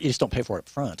paying for it. You just don't pay for it up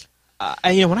front.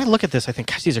 And, you know, when I look at this, I think,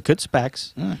 gosh, these are good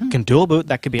specs. Can dual boot.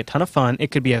 That could be a ton of fun.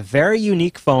 It could be a very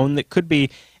unique phone that could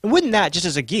be. And wouldn't that, just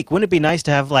as a geek, wouldn't it be nice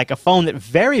to have like a phone that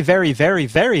very, very, very,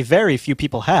 very, very few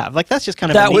people have? Like, that's just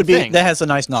kind of a neat thing. That has a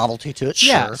nice novelty to it.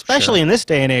 Yeah, Sure, especially sure. in this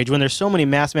day and age when there's so many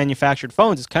mass manufactured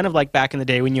phones. It's kind of like back in the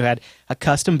day when you had a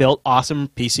custom built, awesome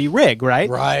PC rig, right?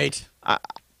 Right.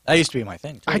 That used to be my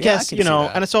thing, too. I Yeah, guess, can you see know,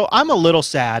 that. and so I'm a little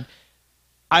sad.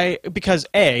 Because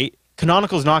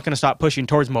Canonical's not going to stop pushing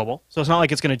towards mobile, so it's not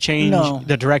like it's going to change No.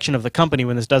 the direction of the company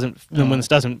when this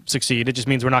doesn't succeed. It just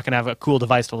means we're not going to have a cool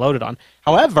device to load it on.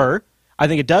 However, I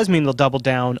think it does mean they'll double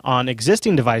down on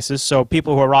existing devices. So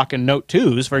people who are rocking Note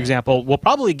 2s, for example, will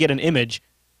probably get an image.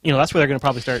 You know, that's where they're going to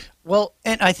probably start. Well,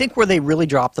 and I think where they really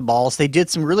dropped the balls, they did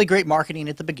some really great marketing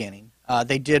at the beginning.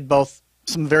 They did both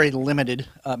some very limited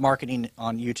marketing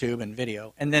on YouTube and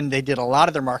video, and then they did a lot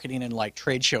of their marketing in like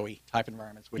trade showy type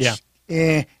environments, which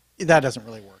that doesn't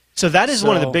really work. So that is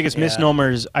one of the So, biggest yeah.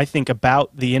 misnomers, I think,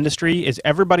 about the industry is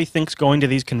everybody thinks going to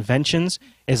these conventions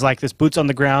is like this boots on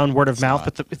the ground, word of mouth.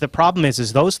 But the problem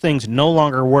is those things no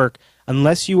longer work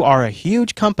unless you are a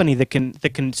huge company that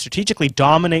can strategically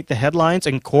dominate the headlines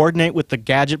and coordinate with the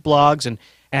gadget blogs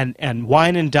and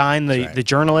wine and dine the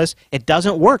journalists. It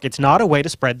doesn't work. It's not a way to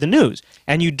spread the news.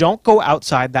 And you don't go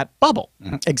outside that bubble.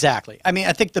 Exactly. I mean,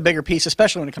 I think the bigger piece,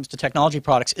 especially when it comes to technology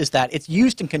products, is that it's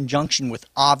used in conjunction with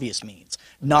obvious means,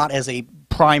 not as a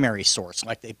primary source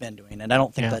like they've been doing. And I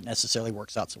don't think that necessarily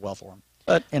works out so well for them.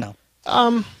 But, you know.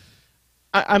 I'm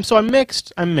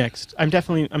mixed. I'm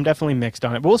definitely mixed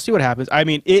on it. But we'll see what happens. I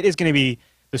mean, it is going to be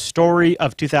the story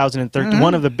of 2013,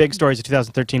 one of the big stories of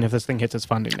 2013 if this thing hits its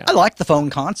funding now. I like the phone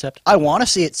concept. I want to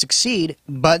see it succeed,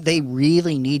 but they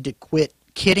really need to quit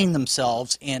kidding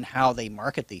themselves in how they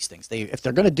market these things. If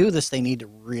they're going to do this, they need to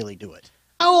really do it.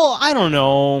 Oh, I don't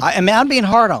know. I mean, I'm being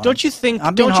hard on them. Don't you think?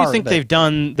 I'm being Don't you hard, think but- they've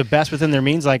done the best within their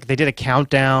means? Like they did a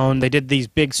countdown, they did these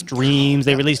big streams,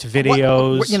 they released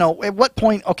videos. You know, at what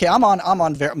point? Okay, I'm on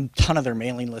a ton of their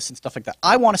mailing lists and stuff like that.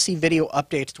 I want to see video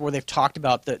updates to where they've talked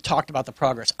about the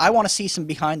progress. I want to see some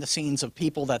behind the scenes of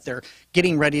people that they're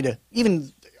getting ready to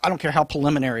even. I don't care how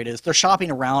preliminary it is. They're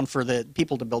shopping around for the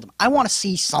people to build them. I want to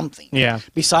see something. Yeah.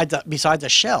 Besides a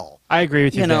shell. I agree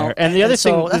with you, You know, there. And the other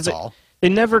so thing that's is that all. They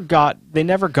never got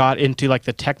into like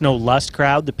the techno lust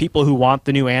crowd, the people who want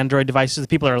the new Android devices, the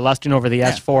people that are lusting over the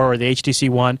S4 or the HTC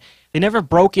One. They never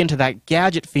broke into that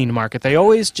gadget fiend market. They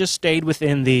always just stayed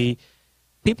within the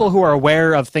people who are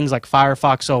aware of things like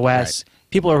Firefox OS,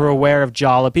 people who are aware of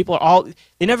Jala,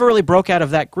 they never really broke out of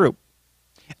that group.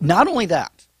 Not only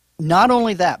that,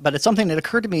 but it's something that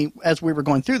occurred to me as we were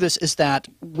going through this is that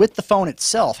with the phone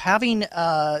itself, having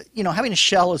a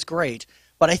shell is great,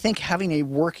 but I think having a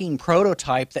working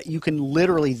prototype that you can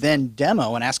literally then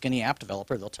demo and ask any app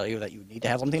developer, they'll tell you that you need to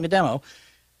have something to demo,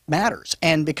 matters.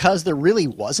 And because there really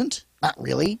wasn't, not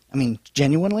really, I mean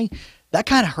genuinely, that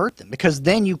kind of hurt them because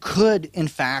then you could, in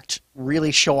fact,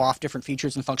 really show off different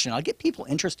features and functionality, get people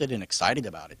interested and excited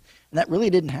about it. And that really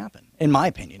didn't happen, in my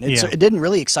opinion. It didn't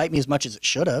really excite me as much as it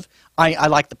should have. I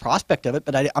like the prospect of it,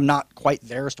 but I'm not quite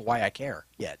there as to why I care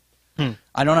yet.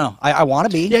 I don't know. I want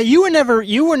to be. Yeah, you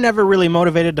were never really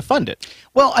motivated to fund it.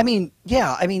 Well, I mean,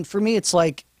 for me, it's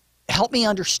like, help me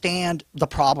understand the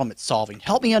problem it's solving.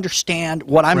 Help me understand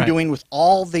what I'm doing with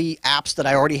all the apps that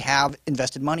I already have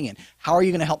invested money in. How are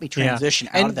you going to help me transition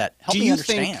out of that? Help me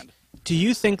understand. Do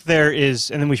you think there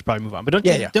is, and then we should probably move on, but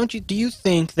do you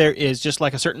think there is just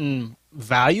like a certain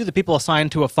value that people assign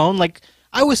to a phone? Like,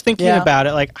 I was thinking about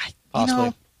it, like,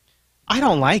 I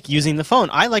don't like using the phone.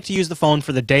 I like to use the phone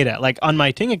for the data. Like on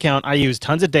my Ting account, I use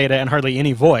tons of data and hardly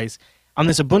any voice. On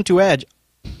this Ubuntu Edge,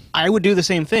 I would do the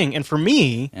same thing. And for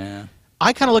me, Yeah.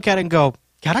 I kind of look at it and go,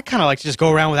 God, I kind of like to just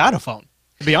go around without a phone.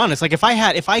 To be honest, like if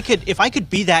I could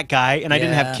be that guy and I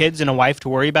didn't have kids and a wife to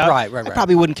worry about, Right. I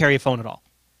probably wouldn't carry a phone at all.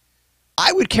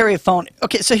 I would carry a phone.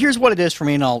 Okay, so here's what it is for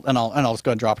me, and I'll just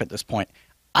go ahead and drop it at this point.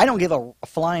 I don't give a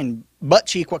flying butt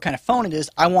cheek what kind of phone it is.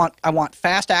 I want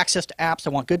fast access to apps.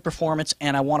 I want good performance,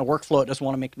 and I want a workflow. It doesn't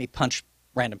want to make me punch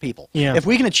random people. Yeah. If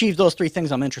we can achieve those three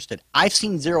things, I'm interested. I've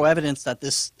seen zero evidence that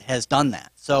this has done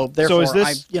that. So therefore, is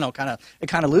this- it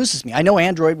kind of loses me. I know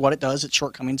Android, what it does, its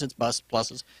shortcomings, its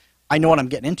pluses. I know what I'm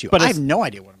getting into. But I have no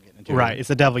idea what I'm getting into. Right, it's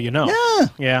the devil you know. Yeah.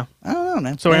 Yeah. I don't know,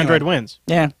 man. So Anyway. Android wins.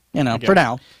 Yeah, for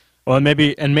now. Well,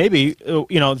 maybe so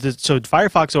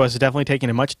Firefox OS is definitely taking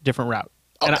a much different route.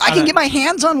 And I can get my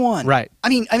hands on one. Right. I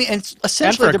mean, it's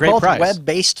essentially a they're great both price.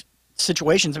 web-based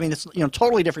situations. I mean, it's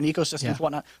totally different ecosystems,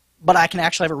 whatnot. But I can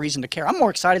actually have a reason to care. I'm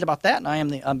more excited about that than I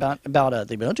am about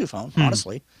the Ubuntu phone,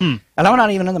 honestly. And I'm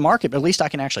not even in the market, but at least I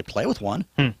can actually play with one.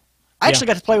 I actually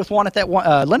got to play with one at that one,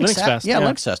 Linux Fest. Yeah, Yeah.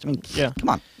 Linux Fest. I mean, Yeah. come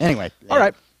on. Anyway. All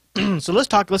right. So let's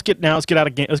get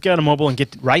out of mobile and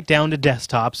get right down to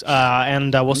desktops.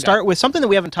 And we'll start with something that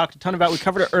we haven't talked a ton about. We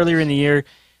covered it earlier in the year.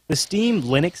 The Steam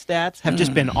Linux stats have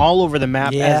just been all over the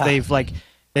map as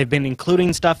they've been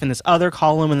including stuff in this other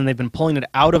column, and then they've been pulling it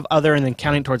out of other and then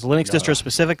counting towards Linux distros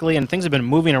specifically, and things have been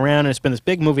moving around, and it's been this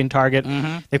big moving target.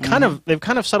 They've kind of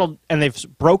settled, and they've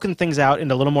broken things out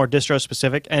into a little more distro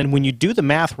specific. And when you do the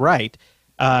math right,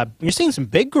 you're seeing some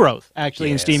big growth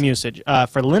actually in Steam usage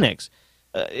for Linux.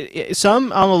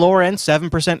 Some on the lower end,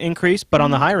 7% increase, but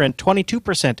on the higher end,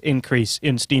 22% increase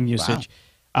in Steam usage.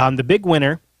 Wow. The big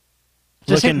winner.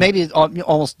 Maybe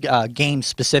almost game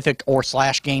specific or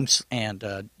 / games and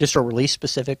distro release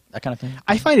specific, that kind of thing.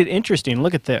 I find it interesting.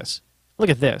 Look at this.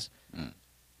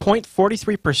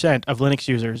 0.43% of Linux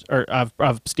users, or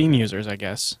of Steam users, I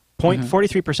guess.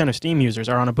 0.43% of Steam users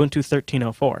are on Ubuntu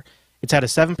 13.04. It's had a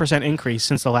 7% increase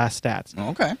since the last stats.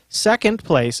 Okay. Second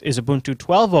place is Ubuntu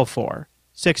 12.04,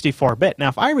 64-bit. Now,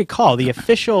 if I recall, the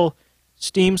official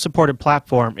Steam-supported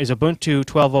platform is Ubuntu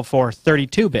 12.04,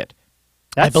 32-bit.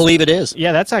 I believe it is.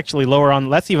 Yeah, that's actually lower on.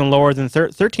 That's even lower than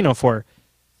 13.04,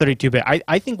 32-bit.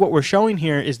 I think what we're showing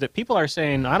here is that people are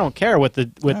saying, I don't care what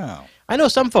I know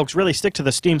some folks really stick to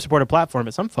the Steam-supported platform,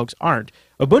 but some folks aren't.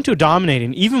 Ubuntu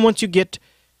dominating, even once you get.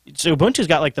 So Ubuntu's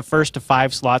got like the first to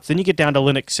 5 slots. Then you get down to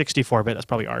Linux 64-bit. That's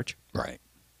probably Arch. Right.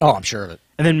 Oh, I'm sure of it.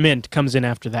 And then Mint comes in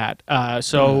after that.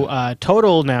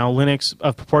 Total now, Linux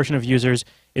of proportion of users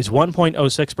is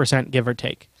 1.06%, give or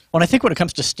take. Well, I think when it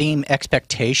comes to Steam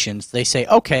expectations, they say,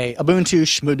 okay, Ubuntu,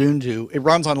 Schmuduntu, it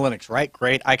runs on Linux, right?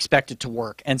 Great. I expect it to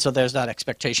work. And so there's that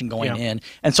expectation going in.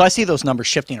 And so I see those numbers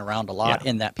shifting around a lot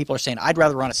in that people are saying, I'd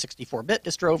rather run a 64-bit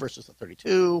distro versus a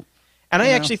 32. And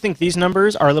I actually think these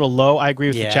numbers are a little low. I agree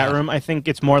with the chat room. I think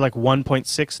it's more like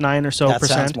 1.69 or so that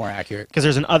percent. Sounds more accurate. Because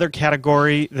there's another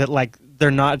category that like they're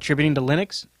not attributing to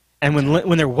Linux. And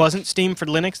when there wasn't Steam for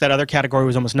Linux, that other category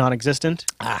was almost non-existent.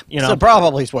 So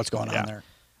probably is what's going on there.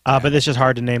 But it's just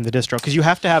hard to name the distro because you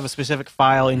have to have a specific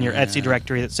file in your Etsy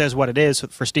directory that says what it is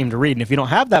for Steam to read. And if you don't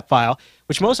have that file,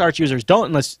 which most Arch users don't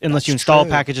unless you install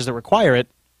packages that require it.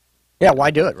 Yeah,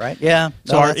 why do it, right? Yeah.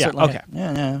 Okay.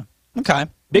 Yeah. Okay.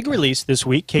 Big release this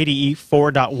week, KDE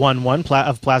 4.11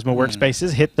 of Plasma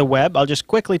Workspaces hit the web. I'll just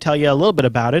quickly tell you a little bit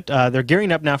about it. They're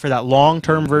gearing up now for that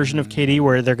long-term version of KDE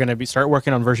where they're going to start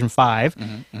working on version 5.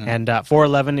 And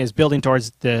 4.11 is building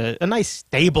towards a nice,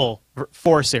 stable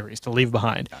 4 series to leave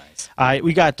behind. Nice.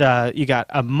 You got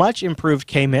a much improved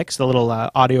KMix, the little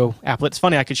audio applet. It's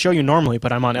funny, I could show you normally,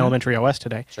 but I'm on Elementary OS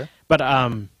today. Sure. But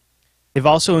they've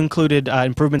also included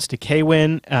improvements to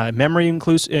KWin, memory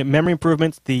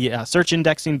improvements. The search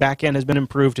indexing backend has been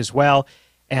improved as well,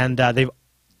 and I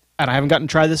haven't gotten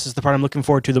to try this. This is the part I'm looking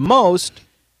forward to the most.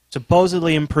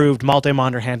 Supposedly improved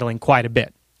multi-monitor handling quite a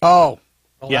bit. Oh,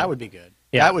 well, that would be good.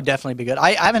 Yeah. That would definitely be good.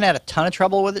 I haven't had a ton of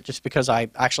trouble with it just because I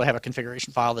actually have a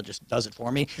configuration file that just does it for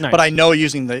me. Nice. But I know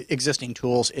using the existing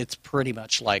tools, it's pretty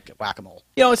much like whack-a-mole.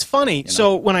 You know, it's funny.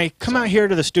 So when I come out here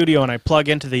to the studio and I plug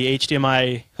into the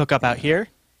HDMI hookup out here,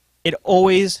 it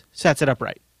always sets it up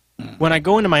right. When I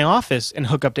go into my office and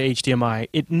hook up to HDMI,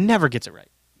 it never gets it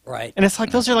right. Right. And it's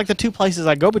like those are like the two places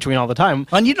I go between all the time.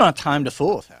 And you don't have time to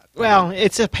fool with that. Well,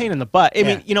 it's a pain in the butt. I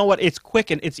mean, you know what? It's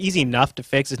quick and it's easy enough to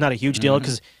fix. It's not a huge deal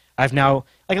because I've now,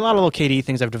 like a lot of little KDE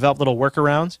things, I've developed little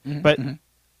workarounds, but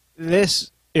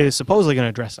this is supposedly going to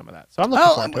address some of that. So I'm looking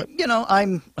forward to it. You know,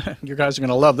 you guys are going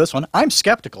to love this one. I'm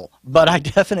skeptical, but I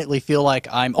definitely feel like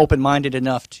I'm open-minded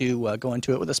enough to go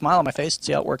into it with a smile on my face and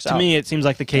see how it works out. To me, it seems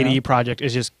like the KDE project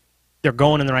is just, they're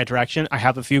going in the right direction. I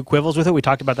have a few quibbles with it. We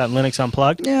talked about that in Linux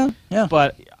Unplugged. Yeah.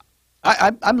 But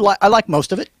I like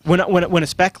most of it. When a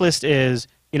spec list is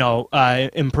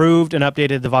improved and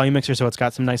updated the volume mixer so it's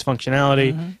got some nice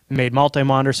functionality, made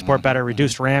multi-monitor support better,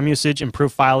 reduced RAM usage,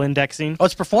 improved file indexing. Oh,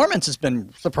 its performance has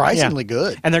been surprisingly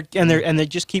good. And they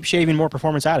just keep shaving more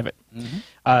performance out of it.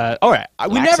 All right,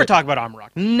 we never talk about ArmorRock.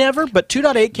 Never, but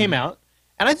 2.8 came out,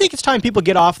 and I think it's time people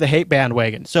get off the hate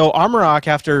bandwagon. So ArmorRock,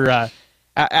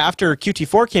 after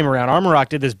Qt4 came around, ArmorRock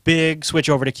did this big switch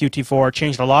over to Qt4,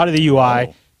 changed a lot of the UI.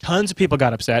 Oh. Tons of people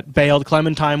got upset, bailed.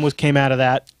 Clementine came out of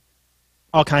that.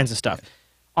 All kinds of stuff.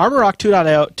 ArmorRock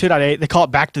 2.8, they call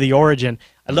it back to the origin.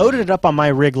 I loaded it up on my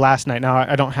rig last night. Now,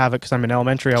 I don't have it because I'm in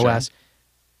elementary OS.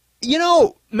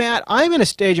 Matt, I'm in a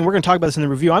stage, and we're going to talk about this in the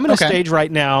review, I'm in a stage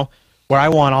right now where I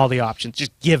want all the options.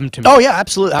 Just give them to me. Oh, yeah,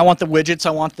 absolutely. I want the widgets. I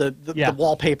want the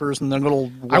wallpapers and the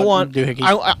little I want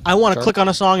to click on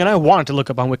a song, and I want it to look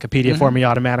up on Wikipedia for me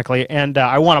automatically. And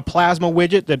I want a plasma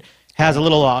widget that has a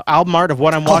little album art of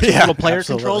what I'm watching, little player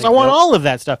controls. I want all of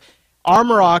that stuff.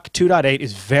 ArmorRock 2.8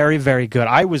 is very, very good.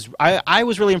 I was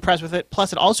really impressed with it.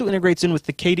 Plus, it also integrates in with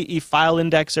the KDE file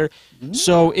indexer.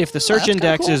 So if the search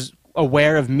index is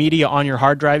aware of media on your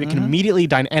hard drive, it can immediately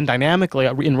and dynamically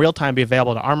in real time be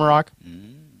available to ArmorRock.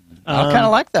 I kind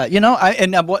of like that.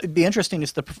 And what would be interesting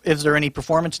is there any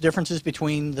performance differences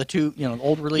between the two,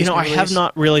 old release? I have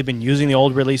not really been using the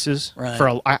old releases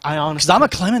for I honestly, because I'm a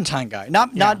Clementine guy,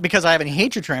 not because I have any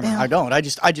hatred for it. I don't. I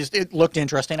just it looked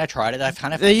interesting. I tried it. I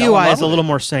kind of the UI is a little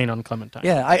more sane on Clementine.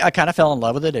 Yeah, I kind of fell in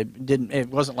love with it. It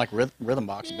wasn't like Rhythm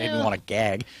Box. It made me want to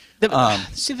gag.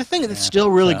 See, the thing that still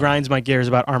really grinds my gears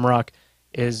about ArmorRock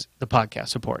is the podcast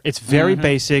support. It's very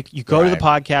basic. You go to the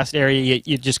podcast area,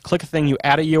 you just click a thing, you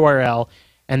add a URL,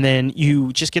 and then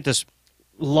you just get this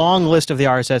long list of the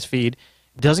RSS feed.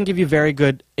 It doesn't give you very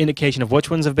good indication of which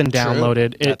ones have been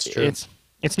downloaded. That's true.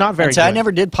 It's not very good. I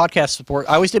never did podcast support.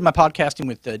 I always did my podcasting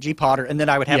with G-Podder, and then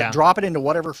I would have it drop it into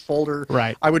whatever folder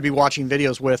I would be watching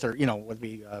videos with, or would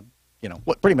be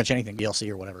pretty much anything, DLC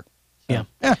or whatever. So,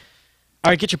 yeah. All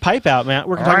right, get your pipe out, Matt.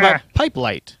 We're going to talk about Pipe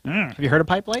Lite. Have you heard of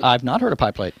Pipe Lite? I've not heard of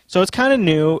Pipe Lite. So it's kind of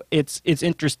new. It's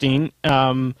interesting.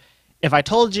 If I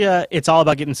told you it's all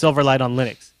about getting Silverlight on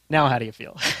Linux, now how do you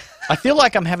feel? I feel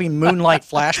like I'm having Moonlight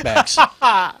flashbacks.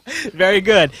 Very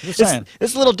good. It's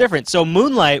a little different. So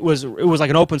Moonlight was like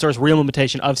an open source real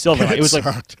implementation of Silverlight. It was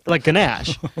like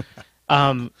Ganache.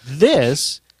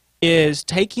 This is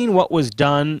taking what was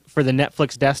done for the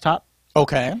Netflix desktop.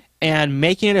 Okay. And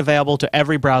making it available to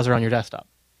every browser on your desktop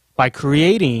by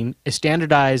creating a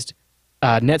standardized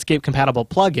Netscape-compatible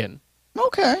plugin.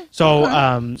 Okay.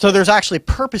 So so there's actually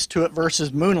purpose to it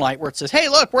versus Moonlight, where it says, hey,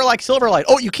 look, we're like Silverlight.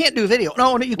 Oh, you can't do video.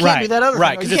 No, you can't do that other thing.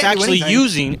 Right, because it's actually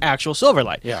using actual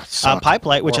Silverlight. Yeah. Pipe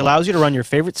Lite, which allows you to run your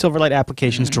favorite Silverlight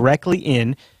applications directly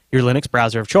in your Linux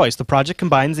browser of choice. The project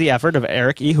combines the effort of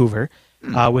Eric E. Hoover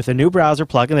with a new browser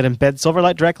plugin that embeds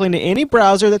Silverlight directly into any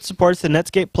browser that supports the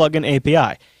Netscape plugin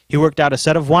API. He worked out a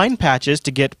set of Wine patches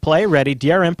to get play-ready,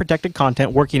 DRM-protected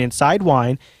content working inside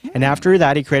Wine, and after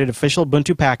that, he created official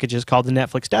Ubuntu packages called the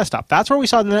Netflix Desktop. That's where we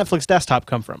saw the Netflix Desktop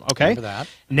come from, okay? Remember that.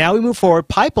 Now we move forward.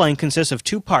 Pipeline consists of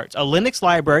two parts, a Linux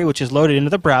library, which is loaded into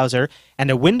the browser,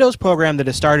 and a Windows program that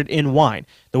is started in Wine.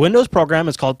 The Windows program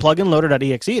is called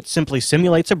pluginloader.exe. It simply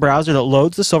simulates a browser that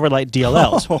loads the Silverlight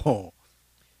DLLs.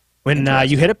 When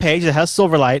you hit a page that has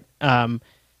Silverlight,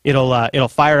 it'll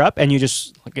fire up, and you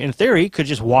just, in theory, could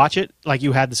just watch it like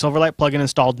you had the Silverlight plugin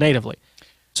installed natively.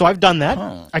 So I've done that.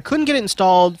 I couldn't get it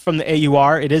installed from the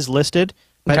AUR. It is listed,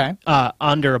 but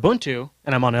under Ubuntu,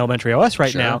 and I'm on elementary OS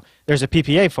right now, there's a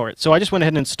PPA for it. So I just went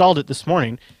ahead and installed it this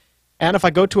morning. And if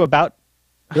I go to About...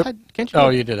 Can't you? Oh,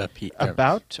 you did a P.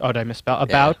 About... Oh, did I misspell?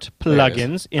 About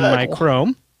Plugins in my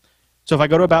Chrome. So if I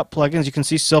go to About Plugins, you can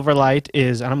see Silverlight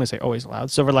is... And I'm going to say always loud.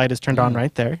 Silverlight is turned on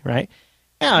right there, right?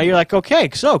 Yeah, you're like, okay,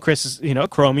 so Chris is,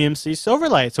 Chromium sees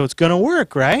Silverlight, so it's going to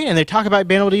work, right? And they talk about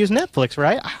being able to use Netflix,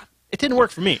 right? It didn't work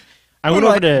for me. I went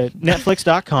over to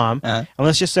Netflix.com, and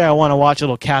let's just say I want to watch a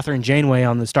little Catherine Janeway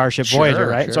on the Starship Voyager,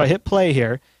 right? Sure. So I hit play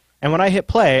here, and when I hit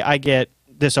play, I get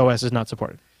this OS is not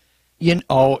supported. And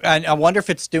I wonder if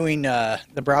it's doing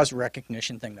the browser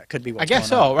recognition thing. That could be what's I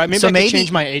guess going so, on. right? Maybe I could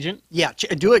change my agent. Yeah,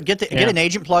 do it. Get an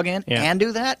agent plug-in and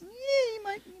do that.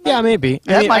 Yeah, maybe.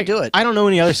 That might do it. I don't know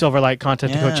any other Silverlight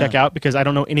content to go check out because I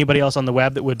don't know anybody else on the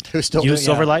web that would use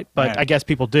Silverlight, but I guess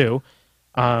people do.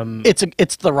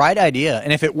 It's the right idea,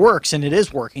 and if it works, and it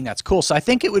is working, that's cool. So I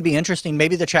think it would be interesting.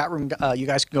 Maybe the chat room, you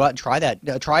guys can go out and try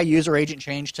that. Try user agent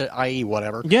change to IE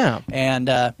whatever. Yeah. And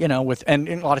and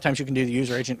a lot of times you can do the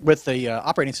user agent with the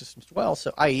operating system as well.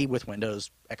 So IE with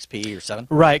Windows XP or 7.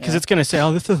 Right, because it's going to say,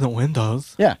 oh, this isn't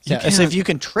Windows. Yeah. So if you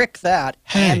can trick that,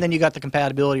 and then you got the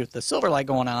compatibility with the Silverlight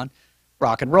going on,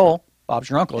 rock and roll. Bob's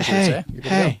your uncle, as you would say. You're good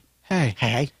to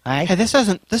go. Hey, this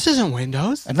isn't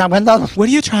Windows. It's not Windows. What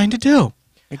are you trying to do?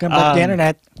 You're going to break the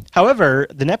internet. However,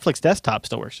 the Netflix desktop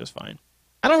still works just fine.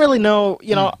 I don't really know,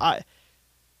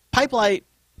 Pipelight,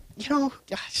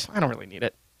 gosh, I don't really need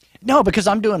it. No, because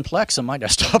I'm doing Plex on my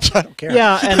desktop, so I don't care.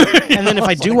 Yeah, and then if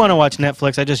I do want to watch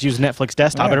Netflix, I just use Netflix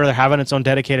desktop. I'd rather have it on its own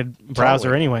dedicated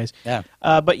browser anyways. Yeah.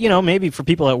 But, maybe for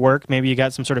people at work, maybe you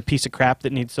got some sort of piece of crap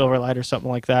that needs Silverlight or something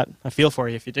like that. I feel for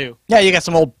you if you do. Yeah, you got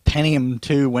some old Pentium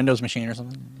 2 Windows machine or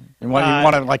something. You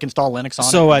want to install Linux on it?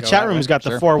 So chat room's got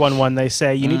the 411. They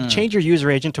say you need to change your user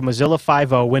agent to Mozilla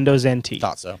 5.0 Windows NT.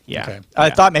 Thought so. Yeah. Okay. I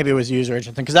thought maybe it was a user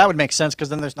agent thing because that would make sense because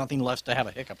then there's nothing left to have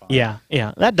a hiccup on. Yeah,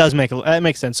 that does that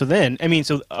makes sense. So then,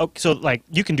 so like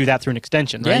you can do that through an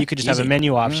extension, right? Yeah, you could just easy. have a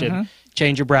menu option,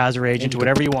 change your browser agent to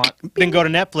whatever you want. Then go to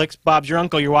Netflix. Bob's your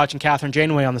uncle. You're watching Catherine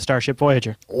Janeway on the Starship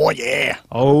Voyager. Oh yeah.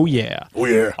 Oh yeah. Oh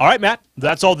yeah. All right, Matt.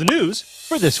 That's all the news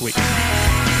for this week.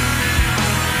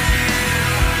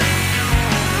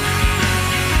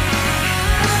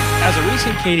 As a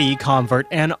recent KDE convert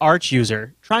and Arch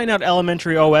user, trying out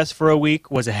Elementary OS for a week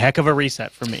was a heck of a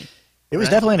reset for me. It was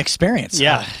definitely an experience.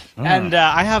 Yeah. And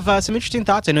I have some interesting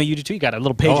thoughts. I know you do too. You got a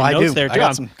little page of I notes do. there too. I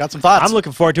got some thoughts. I'm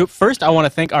looking forward to it. First, I want to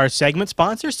thank our segment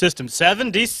sponsor,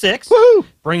 System76,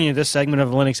 bringing you this segment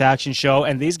of the Linux Action Show.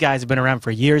 And these guys have been around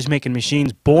for years making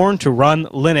machines born to run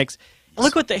Linux. And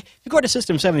look what if you go to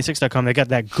System76.com, they got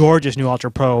that gorgeous new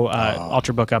Ultra Pro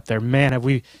Ultrabook up there. Man, have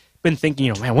we been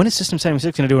thinking, man, when is System76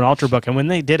 going to do an Ultrabook? And when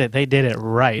they did it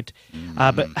right.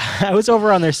 But I was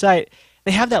over on their site. They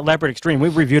have that Leopard Extreme.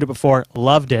 We've reviewed it before,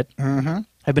 loved it.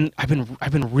 I've been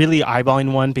really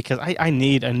eyeballing one because I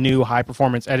need a new high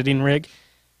performance editing rig.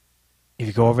 If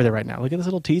you go over there right now, look at this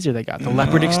little teaser they got. The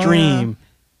Leopard Extreme,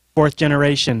 4th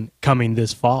generation, coming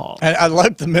this fall. And I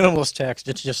like the minimalist text.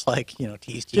 It's just like,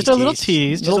 tease. Just a little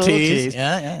tease. Little tease.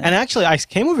 Yeah. And actually, I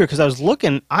came over here because I was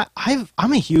looking. I'm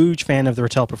a huge fan of the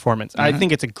Ratel Performance. I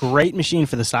think it's a great machine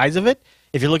for the size of it.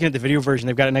 If you're looking at the video version,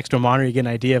 they've got it next to a monitor. You get an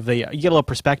idea of you get a little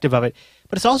perspective of it.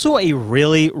 But it's also a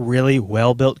really, really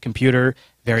well-built computer.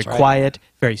 Very quiet,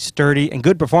 very sturdy, and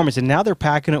good performance. And now they're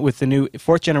packing it with the new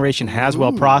 4th generation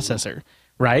Haswell processor.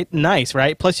 Right? Nice,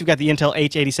 right? Plus, you've got the Intel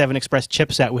H87 Express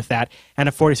chipset with that and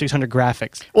a 4600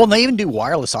 graphics. Well, and they even do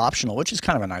wireless optional, which is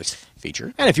kind of a nice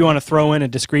feature. And if you want to throw in a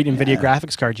discrete NVIDIA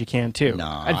graphics card, you can too.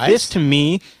 Nice. And this, to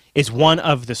me, is one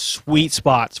of the sweet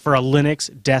spots for a Linux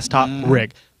desktop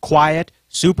rig. Quiet,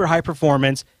 super high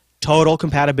performance, total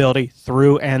compatibility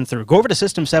through and through. Go over to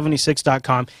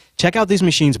System76.com. Check out these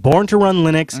machines, born to run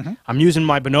Linux. I'm using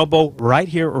my Bonobo right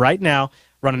here, right now.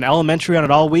 Running Elementary on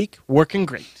it all week. Working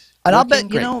great. And I'll bet,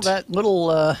 that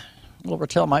little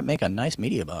Ratel might make a nice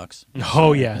media box.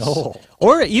 Oh, yes.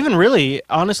 Or even really,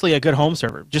 honestly, a good home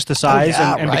server. Just the size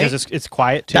and because it's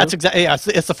quiet, too. That's exactly,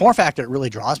 it's the form factor that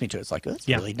really draws me to it. It's like, it's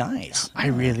really nice. I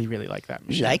really, really like that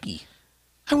machine. Likey.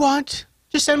 I want.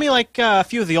 Just send me like a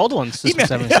few of the old ones. Yeah,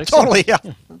 totally, yeah.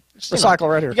 Recycle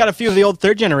right here. You got a few of the old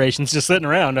 3rd generations just sitting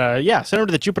around. Send them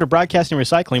to the Jupiter Broadcasting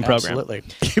Recycling Program. Absolutely.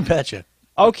 You betcha.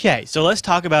 Okay, so let's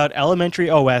talk about Elementary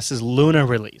OS's Luna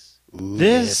release.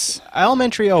 This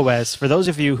Elementary OS, for those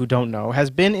of you who don't know, has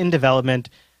been in development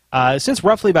since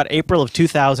roughly about April of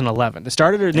 2011. It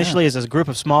started initially as a group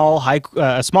of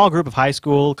a small group of high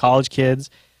school, college kids.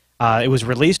 It was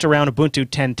released around Ubuntu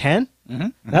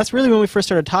 10.10. That's really when we first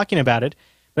started talking about it.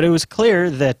 But it was clear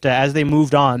that as they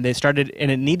moved on, they started, and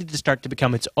it needed to start to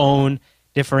become its own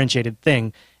differentiated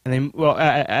thing. And they,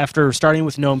 after starting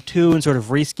with GNOME 2 and sort of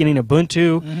reskinning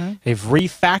Ubuntu, they've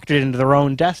refactored it into their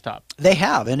own desktop. They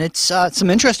have, and it's some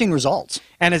interesting results.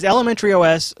 And as Elementary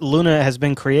OS Luna has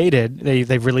been created,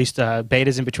 they've released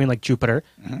betas in between, like Jupiter,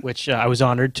 which I was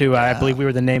honored to. I believe we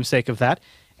were the namesake of that.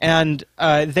 And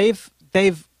they've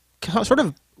sort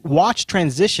of watched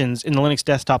transitions in the Linux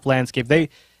desktop landscape.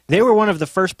 They were one of the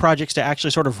first projects to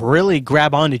actually sort of really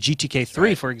grab onto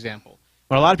GTK3, for example.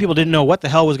 When a lot of people didn't know what the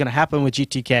hell was going to happen with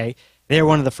GTK, they were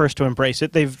one of the first to embrace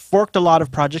it. They've forked a lot of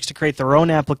projects to create their own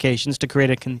applications to create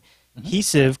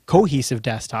a cohesive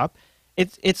desktop.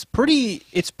 It's pretty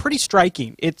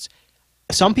striking.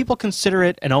 Some people consider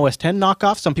it an OS 10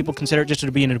 knockoff. Some people consider it just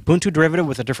to be an Ubuntu derivative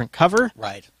with a different cover.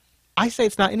 Right. I say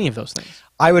it's not any of those things.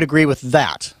 I would agree with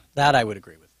that. That I would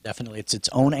agree with. Definitely, it's its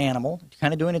own animal,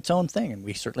 kind of doing its own thing, and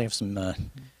we certainly have some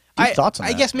thoughts on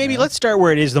that. I guess maybe let's start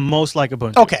where it is the most like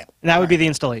Ubuntu. Okay. And that would be the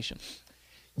installation.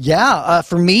 Yeah,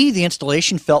 for me, the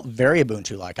installation felt very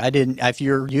Ubuntu-like. If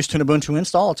you're used to an Ubuntu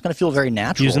install, it's going to feel very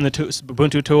natural. Using the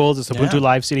Ubuntu tools, it's Ubuntu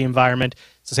Live CD environment,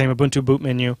 it's the same Ubuntu boot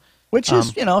menu. Which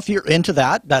is, if you're into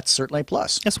that, that's certainly a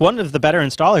plus. It's one of the better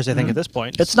installers, I think, at this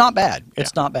point. It's not bad.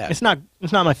 It's not bad. It's not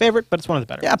my favorite, but it's one of the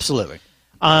better. Yeah, absolutely.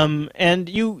 And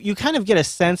you kind of get a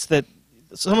sense that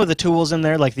some of the tools in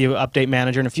there, like the Update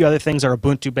Manager and a few other things, are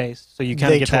Ubuntu-based, so you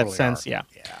kind of get totally that sense. are. Yeah.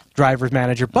 Drivers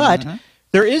Manager. But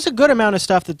there is a good amount of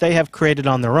stuff that they have created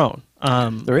on their own.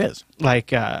 There is. Like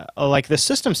the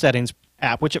System Settings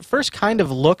app, which at first kind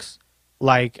of looks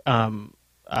like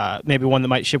maybe one that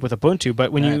might ship with Ubuntu,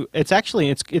 but when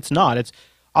it's not. It's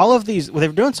all of these. Well,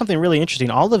 they're doing something really interesting.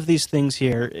 All of these things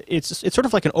here, it's sort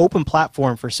of like an open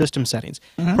platform for system settings.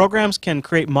 Programs can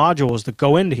create modules that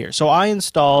go into here. So I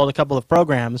installed a couple of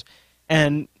programs,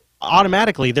 and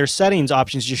automatically their settings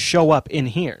options just show up in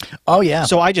here. Oh yeah.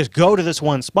 So I just go to this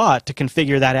one spot to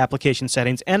configure that application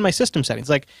settings and my system settings.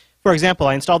 Like, for example,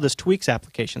 I installed this Tweaks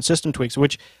application, System Tweaks,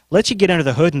 which lets you get under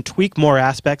the hood and tweak more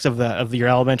aspects of your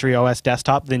elementary OS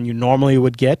desktop than you normally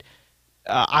would get.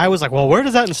 I was like, well, where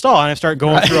does that install? And I start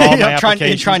going through all my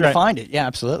applications. Trying to find it. Yeah,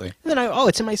 absolutely. And then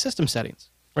it's in my system settings,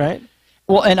 right?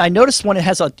 Well, and I noticed when it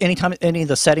has anytime any of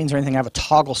the settings or anything have a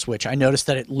toggle switch, I noticed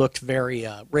that it looked very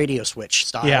radio switch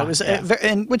style. Yeah, it was,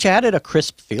 and which added a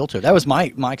crisp feel to it. That was my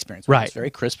experience. Right. It's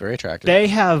very crisp, very attractive. They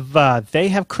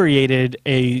have created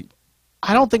a.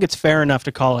 I don't think it's fair enough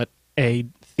to call it a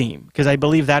theme, because I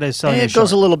believe that is selling it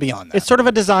goes a little beyond that. It's sort of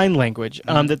a design language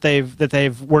that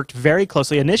they've worked very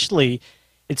closely. Initially,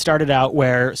 it started out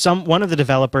where one of the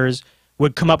developers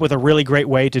would come up with a really great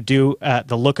way to do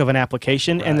the look of an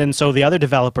application, and then so the other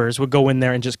developers would go in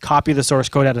there and just copy the source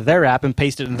code out of their app and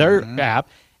paste it in their app,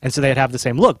 and so they'd have the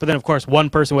same look. But then, of course, one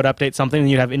person would update something,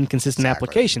 and you'd have inconsistent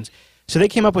applications. So they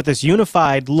came up with this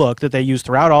unified look that they use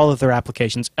throughout all of their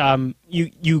applications.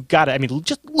 You got to, I mean,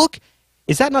 just look.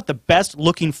 Is that not the best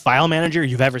looking file manager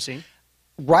you've ever seen?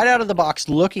 Right out of the box,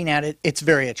 looking at it, it's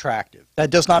very attractive. That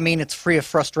does not mean it's free of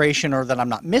frustration or that I'm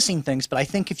not missing things, but I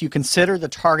think if you consider the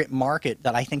target market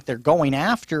that I think they're going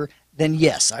after, then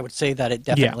yes, I would say that it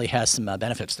definitely has some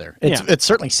benefits there. It's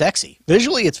certainly sexy.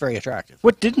 Visually, it's very attractive.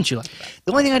 What didn't you like about it?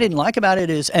 The only thing I didn't like about it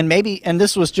is, and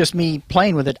this was just me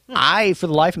playing with it, I, for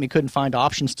the life of me, couldn't find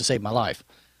options to save my life.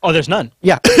 Oh, there's none.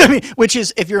 Yeah, I mean, which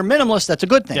is, if you're a minimalist, that's a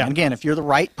good thing. Yeah. And again, if you're the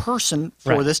right person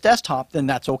for this desktop, then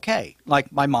that's okay.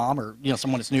 Like my mom or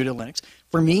someone that's new to Linux.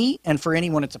 For me and for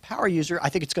anyone that's a power user, I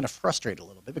think it's going to frustrate a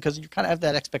little bit because you kind of have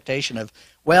that expectation of,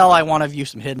 well, I want to view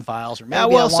some hidden files, or maybe I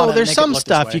want so to there's make some it look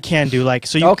stuff this way. you can do. Like,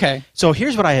 So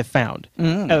here's what I have found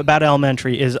about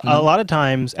elementary is a lot of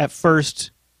times at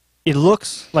first it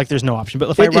looks like there's no option, but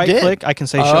if I right-click, I can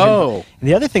say show. And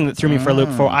the other thing that threw me for a loop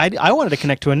I wanted to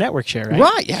connect to a network share, right?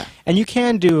 Right, yeah. And you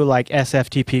can do like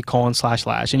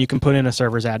SFTP:// and you can put in a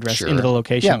server's address into the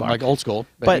location bar. Like old school.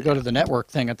 But you go to the network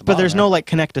thing at the bottom. But there's no like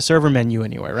connect to server menu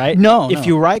anywhere, right? No. If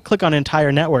you right-click on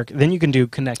entire network, then you can do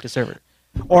connect to server.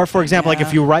 Or, for example, like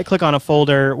if you right-click on a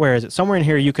folder, where is it? Somewhere in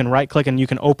here you can right-click and you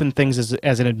can open things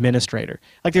as an administrator.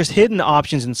 Like there's hidden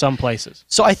options in some places.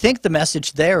 So I think the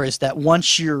message there is that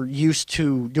once you're used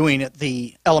to doing it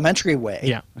the elementary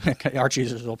way, Arch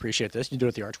users will appreciate this, you do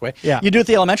it the Arch way, you do it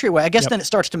the elementary way, I guess then it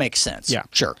starts to make sense. Yeah.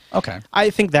 Sure. Okay.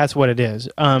 I think that's what it is.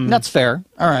 That's fair.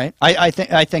 All right. I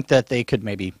think that they could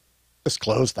maybe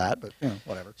disclose that, but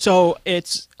whatever. So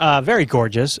it's very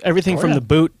gorgeous. Everything from the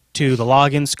boot to the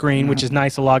login screen, which is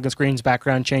nice. The login screen's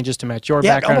background changes to match your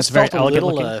background. It's very elegant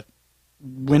looking.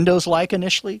 Windows-like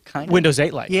initially, kind of. Windows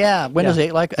 8-like. Yeah, Windows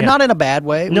 8-like. Not in a bad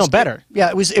way. Better.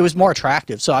 It was more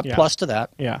attractive, so I plus to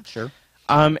that. Yeah. Sure.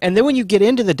 And then when you get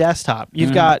into the desktop,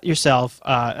 you've got yourself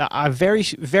a very,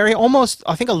 very almost,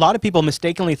 I think a lot of people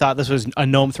mistakenly thought this was a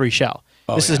GNOME 3 shell.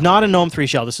 This is not a GNOME 3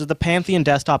 shell. This is the Pantheon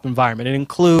desktop environment. It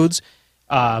includes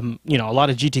a lot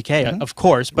of GTK, of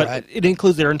course, but it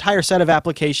includes their entire set of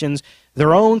applications,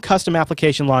 their own custom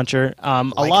application launcher.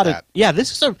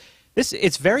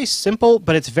 It's very simple,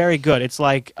 but it's very good. It's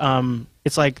like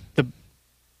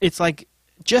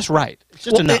just right. It's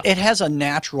just enough. It has a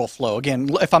natural flow. Again,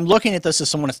 if I'm looking at this as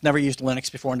someone that's never used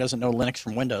Linux before and doesn't know Linux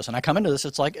from Windows, and I come into this,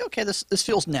 it's like, okay, this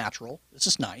feels natural. This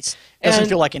is nice. It doesn't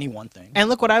feel like any one thing. And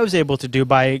look what I was able to do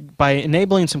by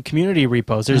enabling some community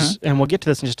repos. And we'll get to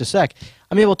this in just a sec.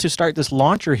 I'm able to start this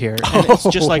launcher here, and it's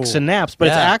just like Synapse, but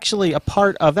it's actually a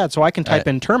part of that. So I can type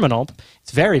in terminal.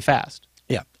 It's very fast.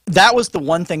 Yeah. That was the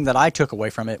one thing that I took away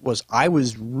from it was I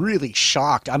was really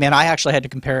shocked. I mean, I actually had to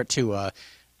compare it to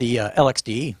the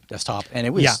LXDE desktop, and it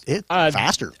was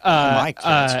faster. I'm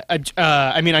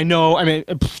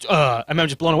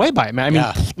just blown away by it,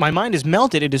 man. My mind is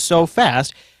melted. It is so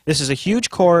fast. This is a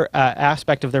huge core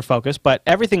aspect of their focus, but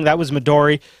everything that was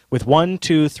Midori with 1,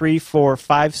 2, 3, 4,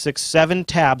 5, 6, 7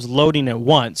 tabs loading at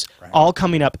once, all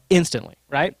coming up instantly,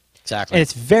 right? Exactly. And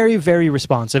it's very, very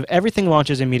responsive. Everything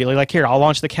launches immediately. Like here, I'll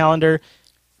launch the calendar.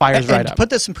 Fires right up. To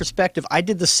put this in perspective, I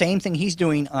did the same thing he's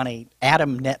doing on a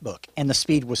Atom netbook, and the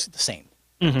speed was the same.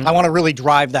 I want to really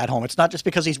drive that home. It's not just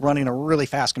because he's running a really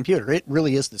fast computer. It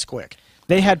really is this quick.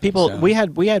 They had people. We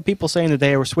had people saying that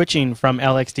they were switching from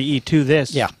LXDE to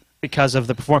this. Yeah. Because of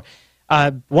the performance.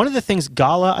 One of the things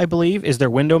Gala, I believe, is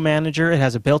their window manager. It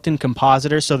has a built-in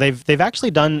compositor, so they've actually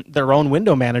done their own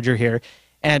window manager here,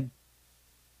 and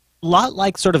a lot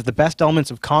like sort of the best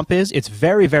elements of comp is, it's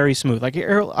very, very smooth. Like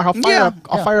I'll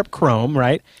fire up Chrome,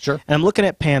 right? Sure. And I'm looking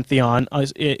at Pantheon.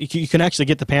 You can actually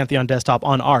get the Pantheon desktop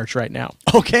on Arch right now.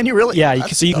 Oh, can you really? Yeah,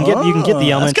 so you can get the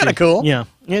elementary. That's kind of cool. Yeah,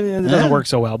 it doesn't work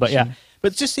so well, but yeah.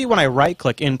 But just see when I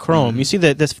right-click in Chrome, you see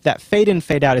that fade in,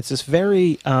 fade out. It's this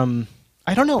very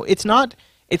I don't know. It's not.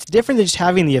 It's different than just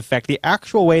having the effect. The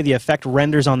actual way the effect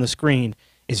renders on the screen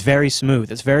is very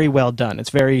smooth. It's very well done.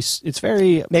 It's very.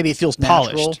 Maybe it feels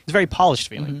polished. natural. It's very polished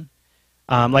feeling.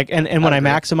 And when I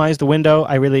maximize the window,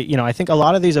 I really, I think a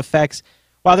lot of these effects,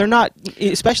 while they're not,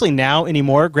 especially now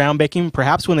anymore, groundbreaking.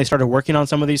 Perhaps when they started working on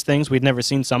some of these things, we'd never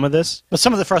seen some of this. But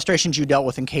some of the frustrations you dealt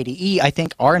with in KDE, I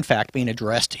think, are in fact being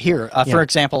addressed here. For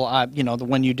example,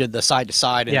 when you did the side to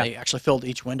side, and they actually filled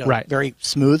each window very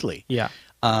smoothly. Yeah.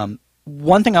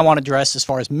 One thing I want to address as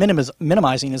far as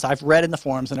minimizing is I've read in the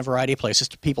forums in a variety of places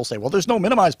people say, well, there's no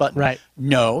minimize button. Right.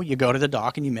 No, you go to the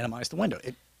dock and you minimize the window.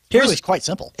 It really is quite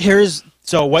simple.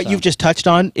 So what you've just touched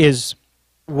on is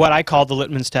what I call the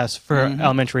litmus test for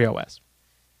elementary OS.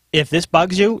 If this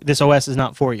bugs you, this OS is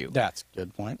not for you. That's a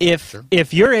good point.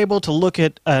 If you're able to look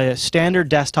at a standard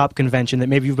desktop convention that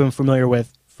maybe you've been familiar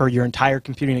with for your entire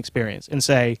computing experience and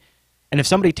say, and if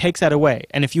somebody takes that away,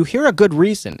 and if you hear a good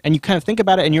reason, and you kind of think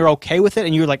about it, and you're okay with it,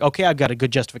 and you're like, okay, I've got a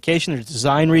good justification, there's a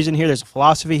design reason here, there's a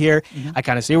philosophy here, I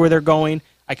kind of see where they're going,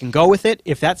 I can go with it.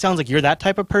 If that sounds like you're that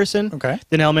type of person,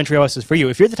 then elementary OS is for you.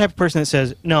 If you're the type of person that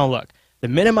says, no, look, the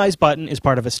minimize button is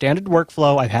part of a standard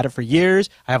workflow, I've had it for years,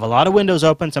 I have a lot of windows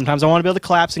open, sometimes I want to be able to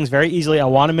collapse things very easily, I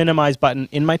want a minimize button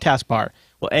in my taskbar,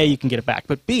 well, A, you can get it back,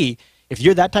 but B, if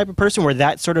you're that type of person where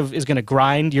that sort of is going to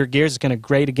grind your gears, it's going to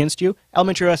grate against you,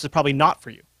 elementary OS is probably not for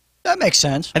you. That makes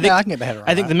sense. I can get my head around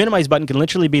that. I think the minimize button can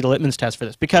literally be the litmus test for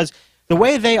this, because the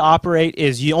way they operate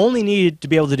is you only need to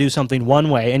be able to do something one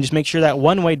way and just make sure that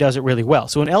one way does it really well.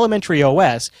 So in elementary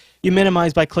OS, you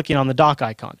minimize by clicking on the dock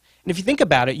icon. And if you think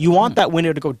about it, you want that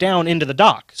window to go down into the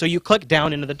dock. So you click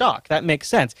down into the dock. That makes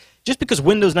sense. Just because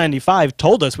Windows 95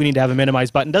 told us we need to have a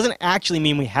minimize button doesn't actually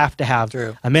mean we have to have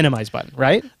a minimize button,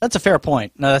 right? That's a fair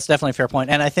point. No, that's definitely a fair point.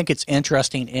 And I think it's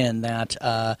interesting in that,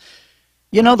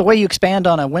 the way you expand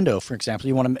on a window, for example,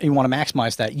 you want to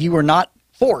maximize that. You are not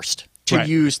forced to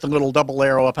use the little double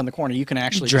arrow up in the corner. You can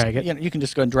actually drag it. You can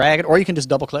just go and drag it, or you can just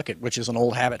double click it, which is an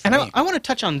old habit for me. I want to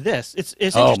touch on this. It's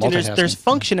interesting. There's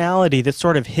functionality that's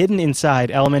sort of hidden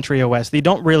inside elementary OS that you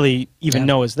don't really even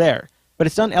know is there, but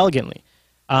it's done elegantly.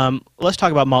 Let's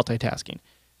talk about multitasking.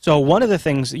 So one of the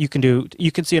things that you can do,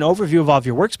 you can see an overview of all of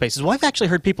your workspaces. Well, I've actually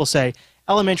heard people say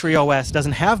elementary OS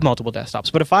doesn't have multiple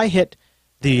desktops, but if I hit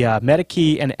the Meta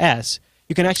key and S,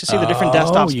 you can actually see the different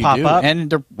desktops pop up, and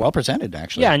they're well presented,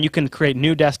 actually. Yeah, and you can create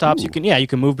new desktops. You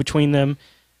can move between them.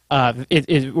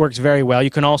 It works very well. You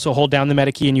can also hold down the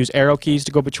Meta key and use arrow keys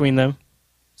to go between them,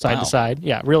 side to side.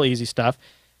 Yeah, real easy stuff.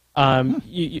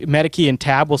 Meta key and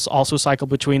tab will also cycle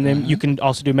between them. You can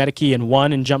also do Meta key and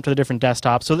 1 and jump to the different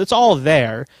desktops. So it's all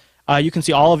there. You can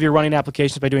see all of your running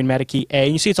applications by doing Meta key A.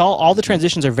 And you see it's all the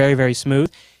transitions are very, very smooth.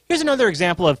 Here's another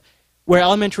example of where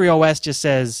elementary OS just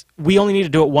says, we only need to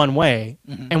do it one way,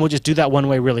 and we'll just do that one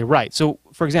way really right. So,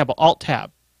 for example,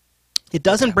 Alt-Tab. It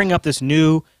doesn't bring up this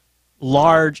new,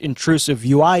 large, intrusive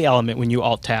UI element when you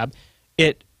Alt-Tab.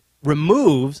 It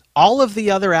removes all of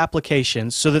the other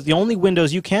applications so that the only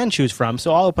windows you can choose from,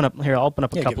 so I'll open up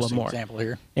a couple of more. Example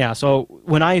here. Yeah, so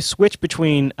when I switch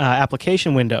between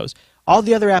application windows, all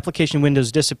the other application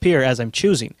windows disappear as I'm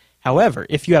choosing. However,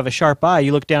 if you have a sharp eye,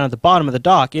 you look down at the bottom of the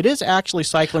dock, it is actually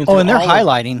cycling through. Oh, and they're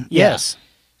highlighting. Yes.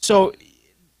 So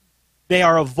they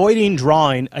are avoiding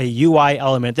drawing a UI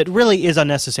element that really is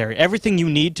unnecessary. Everything you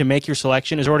need to make your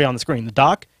selection is already on the screen, the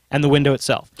dock and the window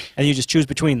itself, and you just choose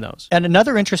between those. And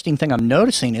another interesting thing I'm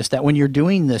noticing is that when you're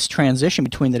doing this transition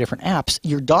between the different apps,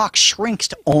 your dock shrinks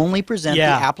to only present the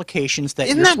applications that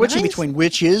you're switching between,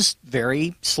 which is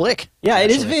very slick. Yeah,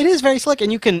 actually. It is very slick,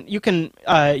 and you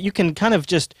can kind of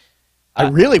just. I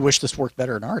really wish this worked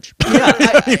better in Arch. Yeah,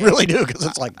 I really do, because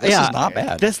it's like, this is not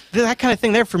bad. That kind of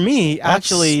thing there for me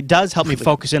actually does help me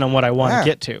focus in on what I want to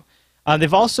get to.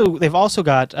 They've also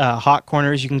got hot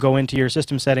corners. You can go into your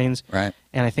system settings, right?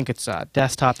 And I think it's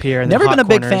desktop here. And Never been a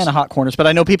big corners. fan of hot corners, but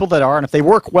I know people that are, and if they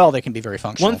work well, they can be very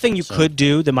functional. One thing you could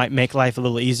do that might make life a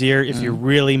little easier if you're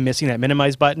really missing that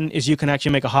minimize button is you can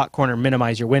actually make a hot corner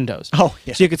minimize your windows. Oh,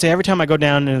 yeah. So you could say every time I go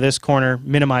down into this corner,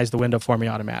 minimize the window for me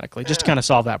automatically, just to kind of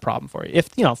solve that problem for you. If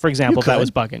for example, if that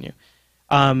was bugging you.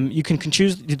 You can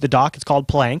choose the dock. It's called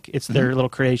Plank. It's their little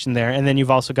creation there. And then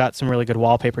you've also got some really good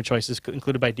wallpaper choices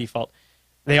included by default.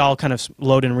 They all kind of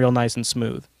load in real nice and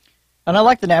smooth. And I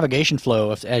like the navigation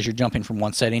flow as you're jumping from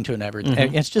one setting to another.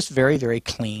 It's just very, very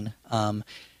clean.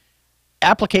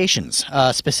 Applications,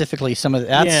 specifically, some of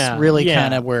that's really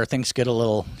kind of where things get a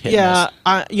little hit and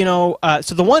miss.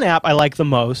 So the one app I like the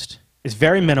most is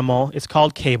very minimal. It's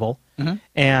called Cable.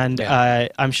 And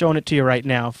I'm showing it to you right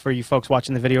now for you folks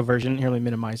watching the video version. Here, let me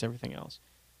minimize everything else.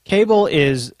 Cable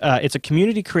is it's a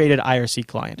community-created IRC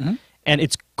client, and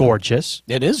it's gorgeous.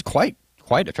 It is quite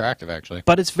attractive, actually.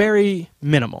 But it's very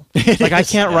minimal. Like I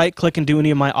can't right-click and do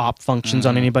any of my op functions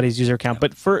on anybody's user account.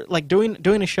 But for like doing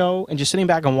a show and just sitting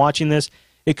back and watching this,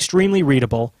 extremely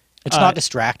readable. It's not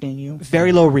distracting you.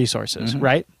 Very low resources,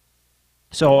 right?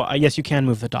 So yes, you can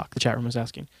move the dock. The chat room was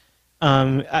asking.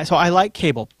 So I like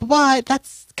Cable, but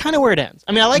that's kind of where it ends.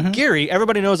 I mean, I like Geary.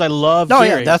 Everybody knows I love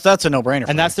Geary. Yeah, that's a no-brainer.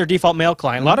 And that's their default mail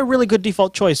client. A lot of really good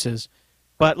default choices.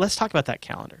 But let's talk about that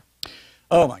calendar.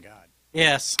 Oh my God.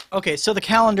 Yes. Okay. So the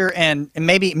calendar, and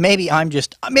maybe I'm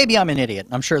an idiot.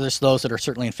 I'm sure there's those that are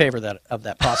certainly in favor of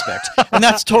that prospect, and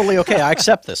that's totally okay. I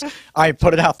accept this. I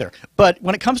put it out there. But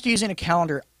when it comes to using a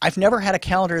calendar, I've never had a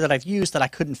calendar that I've used that I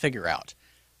couldn't figure out.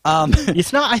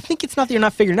 It's not. I think it's not that you're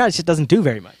not figuring it out. It just doesn't do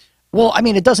very much. Well, I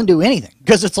mean, it doesn't do anything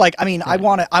because it's like, I mean, I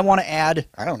want to add,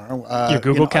 I don't know, your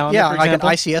Google Calendar, yeah, for like an example?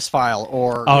 ICS file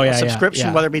or a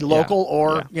subscription, whether it be local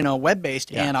or web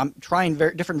based, and I'm trying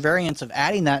different variants of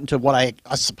adding that into what I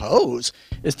suppose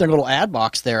is their little ad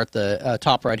box there at the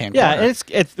top right hand corner. Yeah,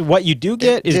 it's what you do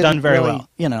get is done very well,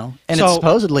 and it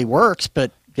supposedly works,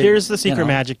 but. Here's the secret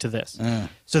magic to this.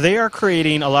 So they are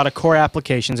creating a lot of core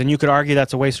applications, and you could argue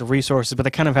that's a waste of resources, but they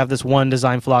kind of have this one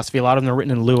design philosophy. A lot of them are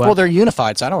written in Lua. Well, they're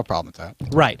unified, so I don't have a problem with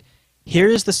that. Right.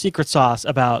 Here's the secret sauce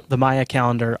about the Maya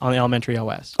calendar on the elementary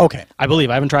OS. Okay. I believe.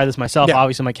 I haven't tried this myself. Yeah.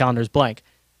 Obviously, my calendar is blank.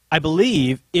 I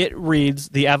believe it reads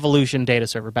the Evolution data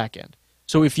server backend.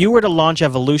 So if you were to launch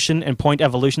Evolution and point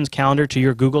Evolution's calendar to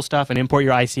your Google stuff and import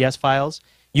your ICS files,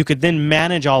 you could then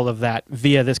manage all of that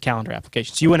via this calendar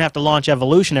application. So you wouldn't have to launch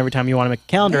Evolution every time you want to make a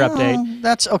calendar update.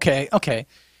 That's okay. Okay.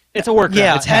 It's a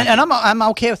workaround. Yeah, and I'm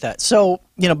okay with that. So,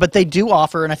 but they do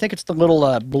offer, and I think it's the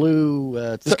little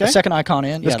blue second icon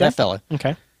in. This guy? That fella.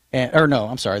 Okay. Or no,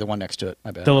 I'm sorry, the one next to it.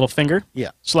 My bad. The little finger?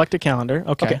 Yeah. Select a calendar.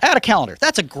 Okay. Add a calendar.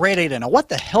 That's a great idea. Now, what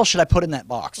the hell should I put in that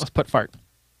box? Let's put fart.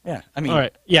 Yeah, I mean, all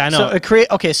right. Yeah, I know.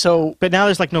 So but now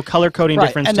there's like no color coding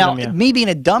difference. And to now them, me being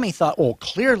a dummy thought,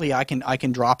 clearly I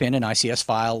can drop in an ICS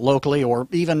file locally or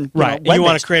even you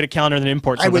want to create a calendar and then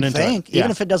import something into it. I would think, even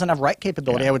if it doesn't have write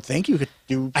capability, I would think you could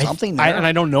do something there. And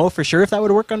I don't know for sure if that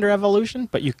would work under Evolution,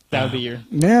 but that would be your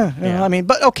I mean,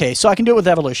 but okay, so I can do it with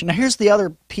Evolution. Now here's the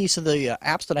other piece of the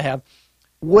apps that I have.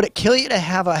 Would it kill you to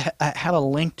have a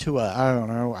link to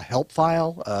a help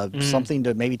file, something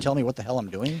to maybe tell me what the hell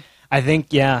I'm doing? I think,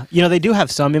 they do have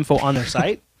some info on their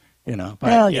site. But,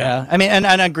 I mean, and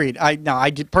I agreed. I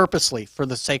did purposely, for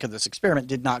the sake of this experiment,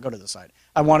 did not go to the site.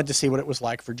 I wanted to see what it was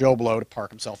like for Joe Blow to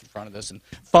park himself in front of this and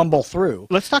fumble through.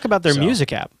 Let's talk about their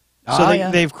music app.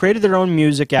 So they've created their own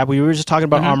music app. We were just talking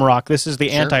about Armorock. This is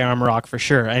the anti-Armorock for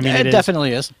sure. I mean, it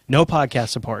definitely is. No podcast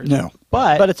support. No,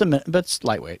 but it's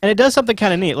lightweight, and it does something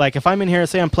kind of neat. Like if I'm in here,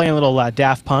 say I'm playing a little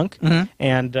Daft Punk,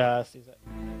 and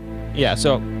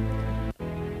so.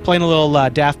 Playing a little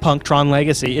Daft Punk Tron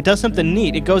Legacy, it does something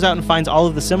neat. It goes out and finds all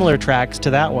of the similar tracks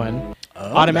to that one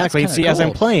automatically. See, as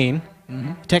I'm playing,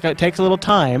 it takes a little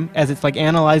time as it's like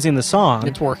analyzing the song.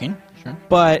 It's working. Sure.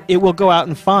 But it will go out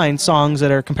and find songs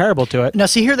that are comparable to it. Now,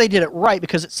 see, here they did it right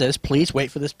because it says, please wait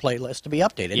for this playlist to be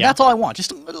updated. Yeah. That's all I want,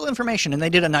 just a little information, and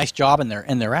they did a nice job in their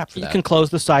app for that. You can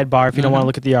close the sidebar if you don't want to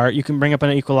look at the art. You can bring up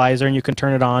an equalizer, and you can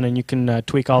turn it on, and you can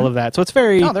tweak all of that. So it's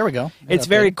very... Oh, there we go. It's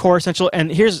very core essential.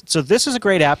 And so this is a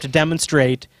great app to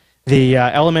demonstrate the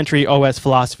elementary OS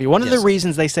philosophy. One of the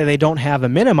reasons they say they don't have a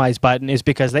minimize button is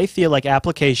because they feel like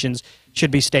applications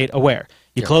should be state aware.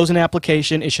 You close an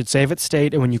application, it should save its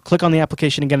state, and when you click on the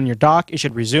application again in your dock, it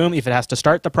should resume. If it has to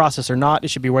start the process or not, it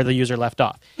should be where the user left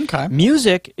off. Okay.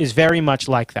 Music is very much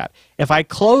like that. If I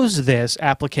close this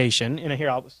application, and here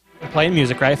I'll play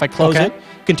music, right? If I close it,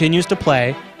 continues to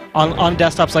play, on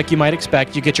desktops, like you might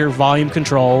expect, you get your volume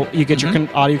control, you get your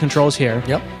audio controls here.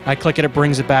 Yep. I click it, it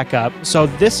brings it back up. So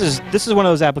this is one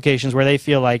of those applications where they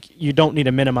feel like you don't need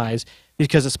to minimize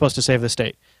because it's supposed to save the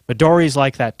state. Midori's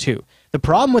like that too. The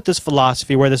problem with this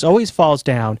philosophy, where this always falls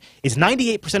down, is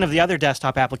 98% of the other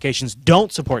desktop applications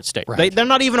don't support state. Right. They're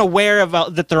not even aware of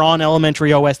that they're on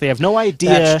elementary OS. They have no idea.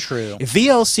 That's true. If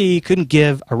VLC couldn't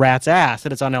give a rat's ass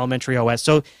that it's on elementary OS.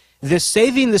 So this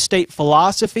saving the state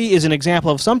philosophy is an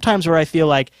example of sometimes where I feel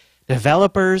like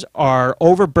developers are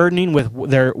overburdening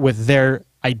with their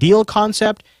ideal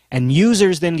concept, and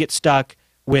users then get stuck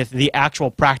with the actual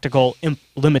practical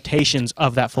limitations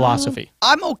of that philosophy.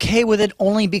 I'm okay with it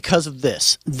only because of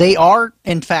this. They are,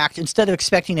 in fact, instead of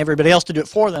expecting everybody else to do it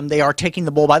for them, they are taking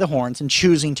the bull by the horns and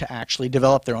choosing to actually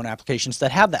develop their own applications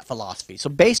that have that philosophy. So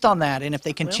based on that, and if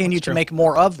they continue to make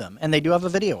more of them, and they do have a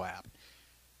video app,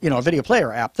 a video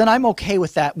player app, then I'm okay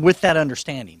with that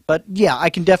understanding. But yeah,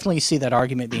 I can definitely see that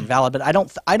argument being valid, but I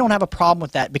don't have a problem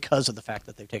with that because of the fact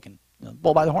that they've taken the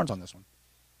bull by the horns on this one.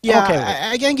 Yeah, okay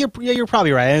I think you're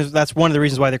probably right. That's one of the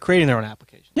reasons why they're creating their own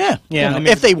application. Yeah. Yeah. I mean,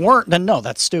 if they weren't, then no,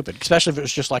 that's stupid. Especially if it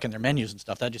was just like in their menus and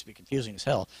stuff. That'd just be confusing as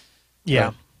hell. Yeah.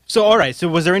 Right. So, all right. So,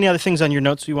 was there any other things on your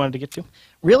notes you wanted to get to?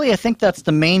 Really, I think that's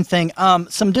the main thing.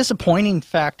 Some disappointing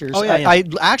factors. Oh, yeah. I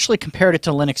actually compared it to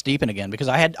Linux Deepin again because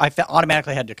I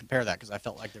automatically had to compare that because I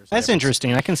felt like there's. That's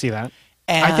interesting. I can see that.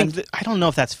 And I think I don't know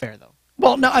if that's fair though.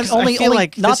 Well, no, I feel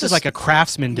like not this is like a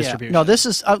craftsman distribution. No, this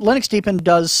is Linux Deepin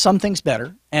does some things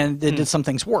better, and it did some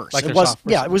things worse. Like it their was,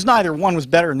 software. it was neither one was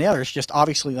better than the other. It's just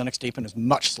obviously Linux Deepin is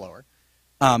much slower,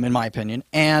 in my opinion.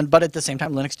 But at the same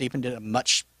time, Linux Deepin did a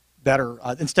much better.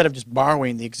 Instead of just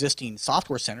borrowing the existing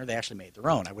software center, they actually made their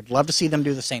own. I would love to see them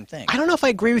do the same thing. I don't know if I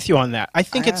agree with you on that. I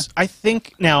think I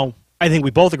think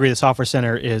we both agree the software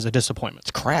center is a disappointment.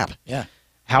 It's crap. Yeah.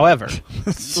 However,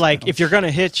 like if you're going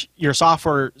to hitch your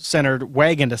software-centered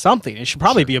wagon to something, it should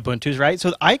probably be Ubuntu's, right?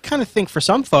 So I kind of think for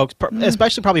some folks,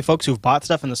 especially probably folks who've bought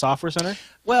stuff in the software center,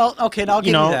 well, okay, I'll give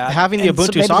you that. having the And so Ubuntu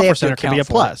maybe they software have to center can be a account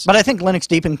for plus. it. But I think Linux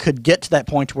Deepin could get to that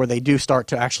point where they do start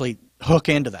to actually hook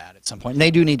into that at some point. And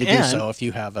they do need to do so if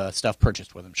you have stuff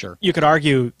purchased with them, sure. You could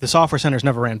argue the software center's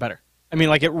never ran better. I mean,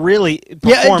 like it really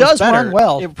performs it does better. run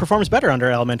well. It performs better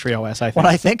under elementary OS, I think.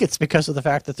 Well, I think it's because of the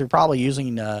fact that they're probably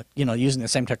using, using the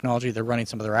same technology they're running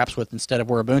some of their apps with instead of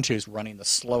where Ubuntu's running the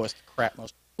slowest crap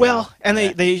most. Well, and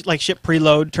they like ship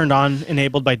preload turned on,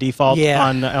 enabled by default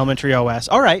on elementary OS.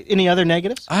 All right. Any other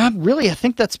negatives? Really, I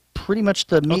think that's pretty much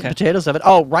the meat and potatoes of it.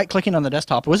 Oh, right-clicking on the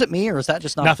desktop. Was it me, or is that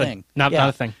just not a thing? Not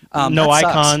a thing. No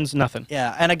icons, nothing.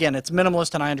 Yeah, and again, it's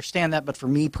minimalist, and I understand that, but for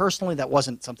me personally, that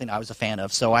wasn't something I was a fan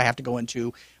of, so I have to go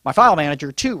into my file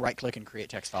manager to right-click and create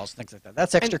text files and things like that.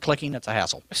 That's extra clicking. That's a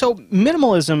hassle. So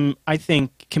minimalism, I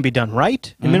think, can be done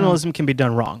right, and minimalism can be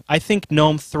done wrong. I think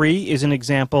GNOME 3 is an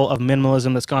example of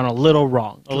minimalism that's gone a little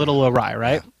wrong, a little awry,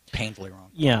 right? Yeah, painfully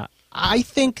wrong. Yeah. I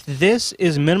think this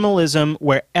is minimalism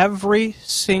where every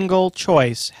single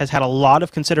choice has had a lot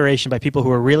of consideration by people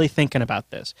who are really thinking about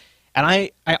this. And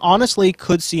I honestly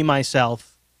could see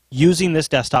myself using this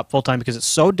desktop full-time because it's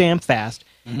so damn fast.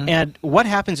 And what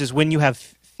happens is when you have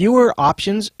fewer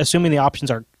options, assuming the options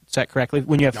are set correctly,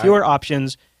 when you have fewer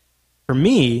options, for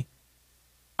me,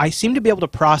 I seem to be able to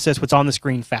process what's on the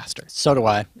screen faster. So do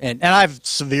I. And I have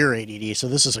severe ADD, so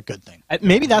this is a good thing.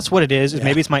 Maybe that's what it is.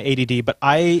 Maybe it's my ADD, but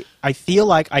I feel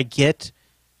like I get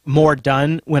more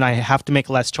done when I have to make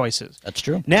less choices. That's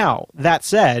true. Now, that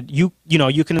said, you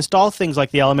can install things like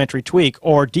the elementary tweak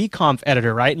or dconf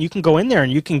editor, right? And you can go in there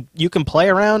and you can play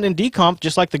around in dconf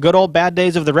just like the good old bad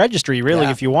days of the registry, really,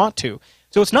 if you want to.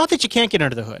 So it's not that you can't get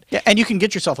under the hood. Yeah, and you can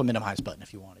get yourself a minimize button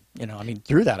if you wanted.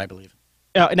 Through that, I believe.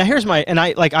 Now here's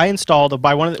I installed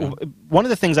by one of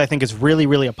the things I think is really,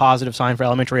 really a positive sign for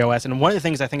elementary OS, and one of the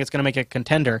things I think it's going to make a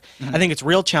contender. I think it's a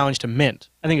real challenge to Mint.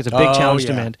 I think it's a big challenge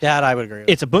to Mint. That I would agree with.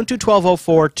 It's Ubuntu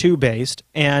 12.04 2 based,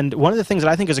 and one of the things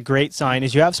that I think is a great sign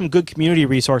is you have some good community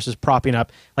resources propping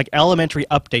up, like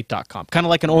elementaryupdate.com, kind of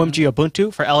like an OMG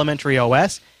Ubuntu for elementary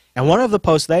OS. And one of the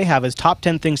posts they have is top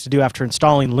 10 things to do after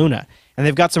installing Luna. And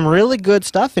they've got some really good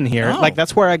stuff in here. Like,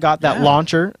 that's where I got that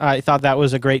launcher. I thought that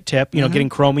was a great tip. Getting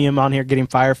Chromium on here, getting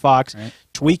Firefox,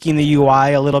 tweaking the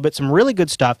UI a little bit. Some really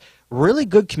good stuff. Really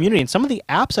good community. And some of the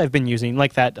apps I've been using,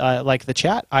 like that, like the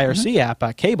chat IRC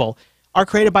app, Cable, are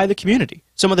created by the community.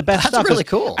 Some of the best stuff. That's really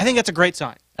cool. I think that's a great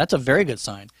sign. That's a very good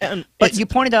sign. But you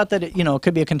pointed out that it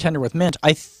could be a contender with Mint.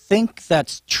 I think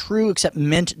that's true, except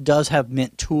Mint does have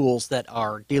Mint tools that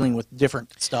are dealing with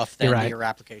different stuff than your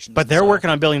applications. But they're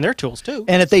working on building their tools too.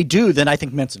 And if they do, then I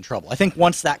think Mint's in trouble. I think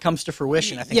once that comes to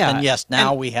fruition, I think then yes,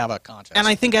 now we have a contest. And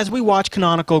I think as we watch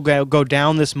Canonical go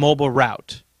down this mobile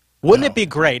route, Wouldn't it be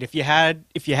great if you had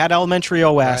elementary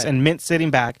OS Right. and Mint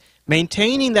sitting back,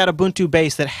 maintaining that Ubuntu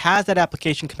base that has that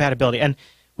application compatibility? And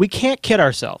we can't kid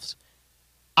ourselves.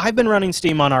 I've been running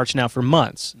Steam on Arch now for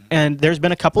months, and there's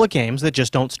been a couple of games that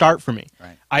just don't start for me.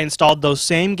 Right. I installed those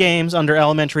same games under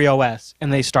elementary OS,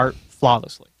 and they start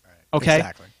flawlessly. Right. Okay?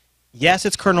 Exactly. Yes,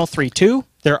 it's kernel 3.2.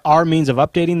 There are means of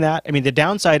updating that. I mean, the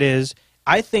downside is,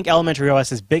 I think elementary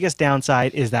OS's biggest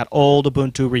downside is that old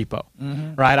Ubuntu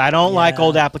repo. Right? I don't like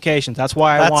old applications. That's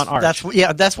why I want Arch.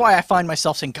 That's why I find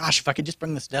myself saying, gosh, if I could just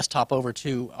bring this desktop over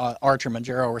to Arch or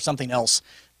Manjaro or something else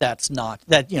that's not,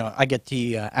 that, I get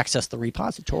to access the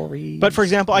repository. But for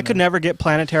example, I could never get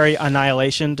Planetary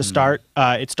Annihilation to start.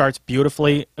 It starts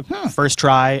beautifully, first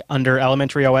try under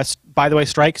elementary OS. By the way,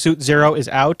 Strike Suit Zero is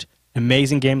out.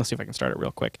 Amazing game. Let's see if I can start it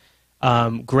real quick.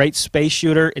 Great space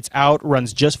shooter. It's out.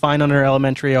 Runs just fine under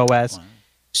elementary OS.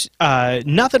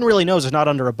 Nothing really knows is not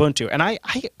under Ubuntu, and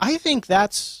I think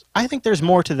there's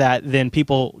more to that than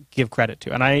people give credit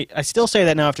to. And I still say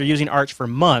that now after using Arch for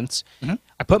months.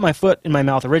 I put my foot in my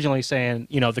mouth originally saying,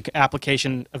 the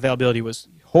application availability was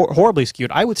horribly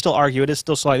skewed. I would still argue it is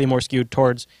still slightly more skewed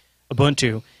towards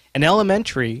Ubuntu. And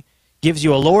elementary gives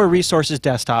you a lower resources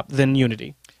desktop than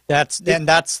Unity. That's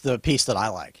the piece that I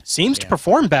like. Seems to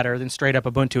perform better than straight up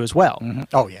Ubuntu as well.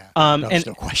 Oh yeah, and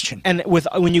no question. And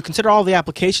when you consider all the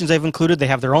applications they've included, they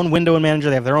have their own windowing manager,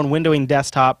 they have their own windowing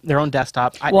desktop, their own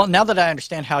desktop. Well, now that I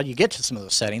understand how you get to some of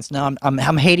those settings, now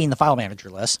I'm hating the file manager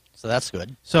less, so that's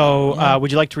good. So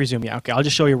would you like to resume? Yeah, okay. I'll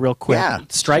just show you real quick. Yeah,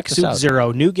 Strike check this Suit out.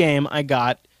 Zero, new game I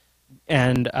got,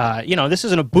 and this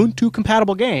is an Ubuntu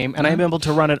compatible game, and I'm able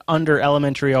to run it under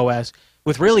elementary OS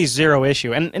with really zero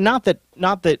issue. And not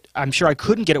that I'm sure I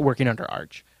couldn't get it working under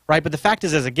Arch, right? But the fact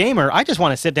is, as a gamer, I just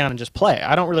want to sit down and just play.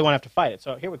 I don't really want to have to fight it.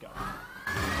 So here we go.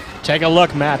 Take a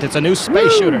look, Matt. It's a new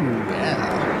space shooter.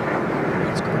 Yeah,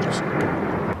 that's gorgeous.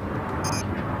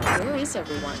 Where is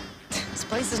everyone? This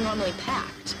place is normally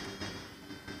packed.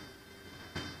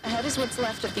 Ahead is what's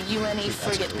left of the UNE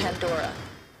frigate Pandora.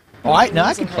 Oh, I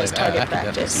can play Has that. target I can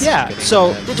practice. Yeah,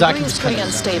 so The I can debris is just pretty kinda,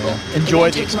 unstable. enjoy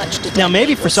It the won't take much to now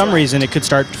maybe detonate for what's some left. reason it could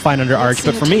start fine under Arch,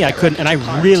 but for me I couldn't, and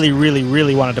I really, really,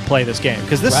 really wanted to play this game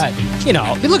because this, Right.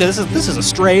 look at this is a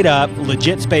straight up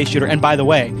legit space shooter. And by the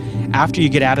way, after you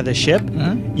get out of the ship,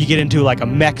 you get into like a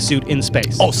mech suit in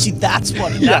space. Oh, see, that's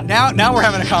what. Yeah. Now we're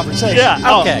having a conversation. Yeah,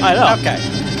 oh, Okay. I know. Okay.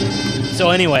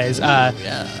 So anyways, Yeah.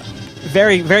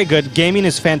 very, very good. Gaming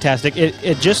is fantastic.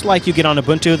 It just like you get on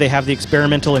Ubuntu, they have the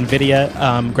experimental NVIDIA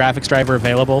graphics driver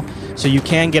available, so you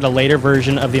can get a later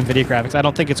version of the NVIDIA graphics. I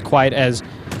don't think it's quite as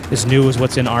new as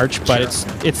what's in Arch, but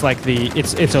it's like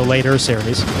it's a later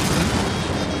series.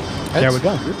 There we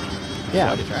go.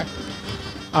 Yeah.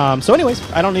 So anyways,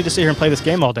 I don't need to sit here and play this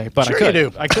game all day, but Sure I could. you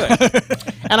do. I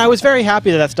could. And I was very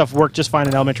happy that stuff worked just fine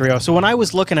in elementary OS. So when I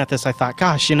was looking at this, I thought,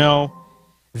 gosh,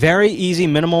 very easy,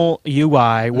 minimal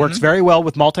UI, works very well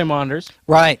with multi-monitors.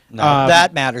 Right. No,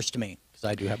 that matters to me because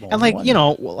I do have more. And than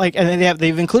one. and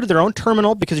they've included their own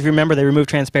terminal because if you remember, they removed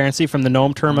transparency from the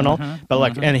GNOME terminal.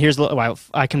 But and here's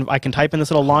I can type in this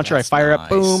little launcher. I that's fire up, nice.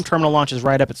 boom, terminal launches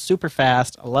right up. It's super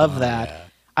fast. I love that. Yeah.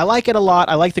 I like it a lot.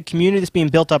 I like the community that's being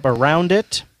built up around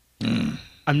it.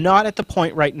 I'm not at the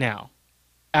point right now,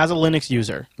 as a Linux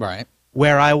user, Right.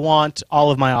 where I want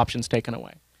all of my options taken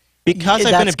away. Because I've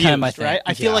been that's abused, kinda my thing. right?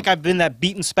 I feel Yeah. like I've been that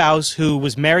beaten spouse who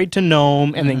was married to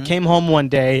GNOME and then came home one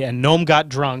day and GNOME got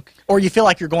drunk. Or you feel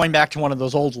like you're going back to one of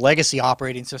those old legacy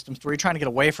operating systems where you're trying to get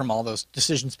away from all those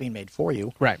decisions being made for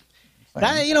you. Right.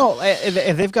 That,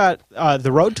 if they've got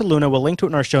The Road to Luna, we'll link to it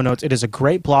in our show notes. It is a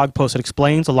great blog post. It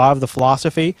explains a lot of the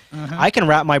philosophy. I can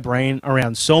wrap my brain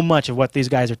around so much of what these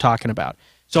guys are talking about.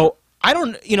 So I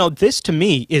don't, this to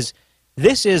me is,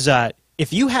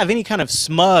 if you have any kind of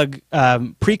smug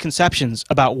preconceptions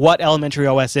about what elementary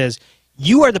OS is,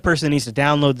 you are the person that needs to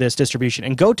download this distribution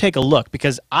and go take a look,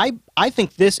 because I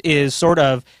think this is sort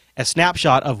of a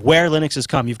snapshot of where Linux has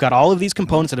come. You've got all of these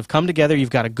components that have come together. You've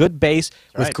got a good base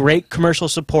with great commercial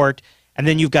support, and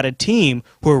then you've got a team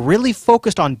who are really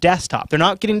focused on desktop. They're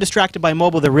not getting distracted by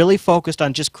mobile. They're really focused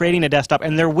on just creating a desktop,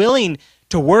 and they're willing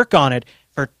to work on it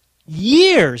for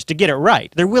years to get it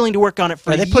right. They're willing to work on it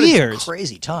for They put years. in some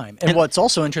crazy time. And what's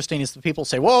also interesting is the people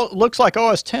say, well, it looks like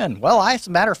OS 10. Well, as a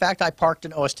matter of fact, I parked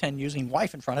an OS 10 using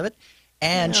wife in front of it,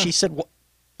 and she said, well,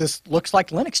 this looks like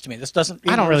Linux to me. This doesn't...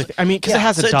 I don't really... because it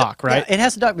has a dock, right? Yeah, it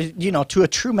has a dock. But, to a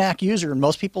true Mac user, and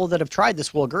most people that have tried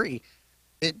this will agree,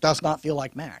 it does not feel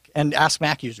like Mac. And ask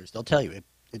Mac users. They'll tell you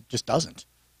it just doesn't.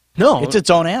 No, It's its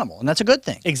own animal, and that's a good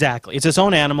thing. exactly. It's its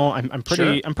own animal. I'm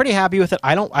pretty happy with it.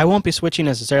 I won't be switching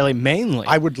necessarily. Mainly,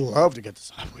 I would love to get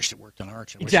this. I wish it worked on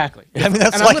Arch. exactly. I mean,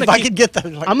 that's And I'm like gonna if I keep- could get that.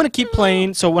 Like, I'm going to keep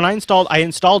playing. So when I installed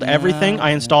everything. I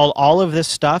installed all of this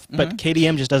stuff, but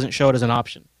KDM just doesn't show it as an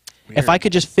option. If I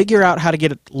could just figure out how to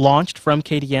get it launched from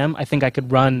KDM, I think I could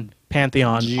run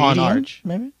Pantheon on Arch.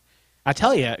 maybe. I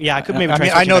tell you, yeah, I could maybe. I try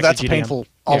mean, I switching know back to that's a GDM. painful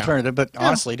Yeah. alternative, but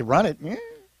honestly, to run it,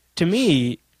 To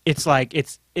me, it's like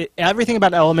everything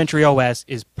about Elementary OS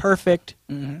is perfect,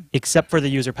 except for the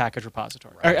user package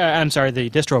repository. I'm sorry, the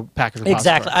distro package repository.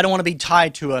 exactly. I don't want to be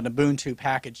tied to an Ubuntu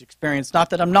package experience. Not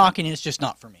that I'm knocking it; it's just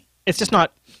not for me. It's just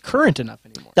not current enough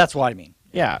anymore. That's what I mean.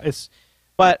 Yeah, it's.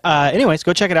 But anyways,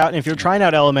 go check it out. And if you're trying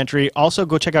out Elementary, also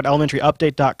go check out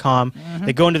elementaryupdate.com.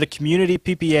 They go into the community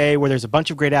PPA where there's a bunch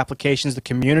of great applications the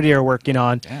community are working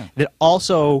on. Yeah. That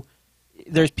also,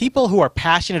 there's people who are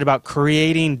passionate about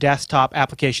creating desktop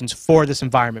applications for this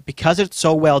environment because it's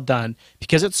so well done,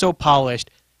 because it's so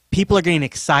polished. People are getting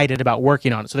excited about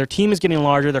working on it. So their team is getting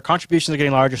larger, their contributions are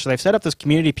getting larger. So they've set up this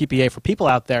community PPA for people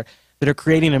out there that are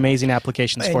creating amazing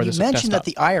applications for this You mentioned desktop.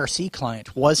 that the IRC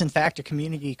client was in fact a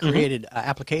community-created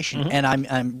application, and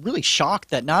I'm really shocked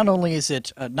that not only is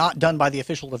it not done by the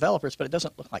official developers, but it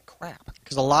doesn't look like crap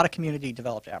because a lot of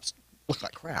community-developed apps look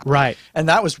like crap. Right. And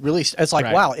that was really it's like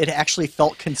Right. wow, it actually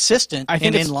felt consistent I think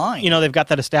and it's, in line. You know, they've got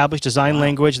that established design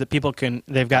language that people can.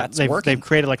 They've working.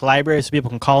 created like libraries so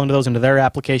people can call into those into their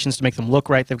applications to make them look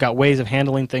right. They've got ways of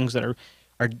handling things that are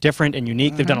different and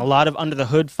unique. They've done a lot of under the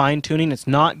hood fine tuning. It's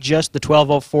not just the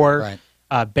 1204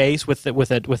 base with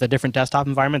a different desktop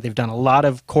environment. They've done a lot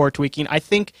of core tweaking. I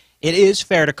think it is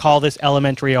fair to call this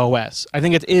Elementary OS. I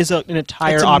think it is an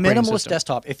entire it's a operating minimalist system.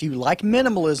 desktop. If you like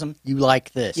minimalism, you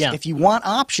like this. Yeah. If you want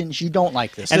options, you don't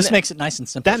like this. And This makes it nice and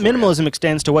simple. That for you. minimalism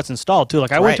extends to what's installed too.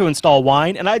 Like I went Right. to install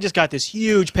Wine, and I just got this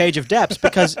huge page of deps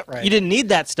because Right. you didn't need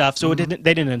that stuff, so they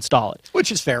didn't install it,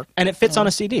 which is fair. and it fits on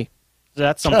a CD. So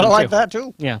that's something I like too. that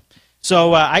too. Yeah.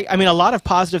 So, I mean, a lot of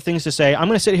positive things to say. I'm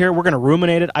going to sit here. We're going to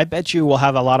ruminate it. I bet you we'll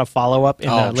have a lot of follow-up in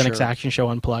Oh, the Linux sure. Action Show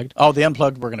Unplugged. Oh, the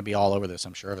Unplugged, we're going to be all over this,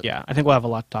 I'm sure of it. Yeah, I think we'll have a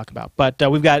lot to talk about. But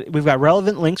we've got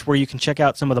relevant links where you can check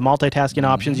out some of the multitasking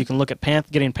options. You can look at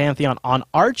getting Pantheon on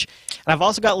Arch. And I've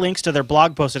also got links to their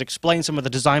blog posts that explain some of the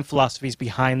design philosophies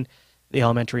behind the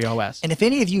Elementary OS. And if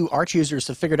any of you Arch users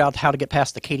have figured out how to get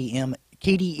past the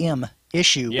KDM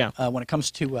issue when it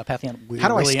comes to Pantheon, we're How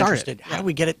do I really start it? interested. How do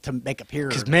we get it to make appear?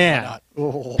 Because, man,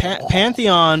 Oh.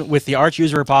 Pantheon with the Arch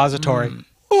user repository,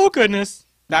 oh, goodness,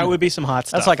 that would be some hot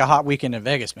stuff. That's like a hot weekend in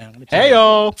Vegas, man. Let me tell you.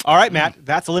 Hey-o! All right, Matt,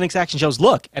 that's the Linux Action Show's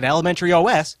look at Elementary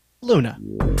OS Luna.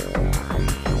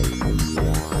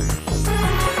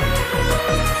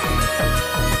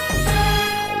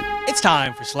 It's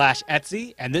time for Slash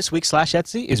Etsy, and this week's Slash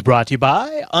Etsy is brought to you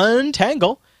by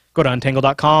Untangle. Go to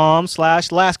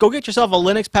untangle.com/last. Go get yourself a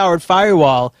Linux-powered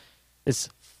firewall. It's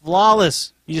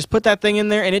flawless. You just put that thing in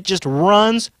there, and it just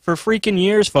runs for freaking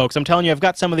years, folks. I'm telling you, I've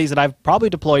got some of these that I've probably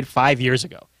deployed 5 years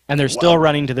ago, and they're still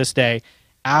running to this day.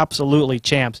 Absolutely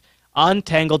champs.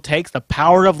 Untangle takes the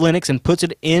power of Linux and puts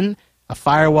it in a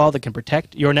firewall that can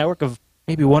protect your network of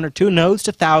maybe 1 or 2 nodes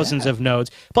to thousands of nodes.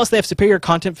 Plus, they have superior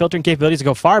content filtering capabilities that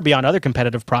go far beyond other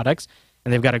competitive products,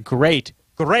 and they've got a great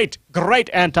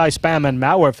anti-spam and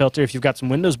malware filter if you've got some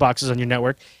Windows boxes on your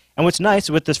network. And what's nice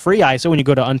with this free ISO, when you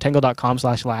go to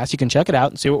untangle.com/last, you can check it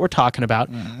out and see what we're talking about.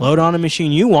 Load on a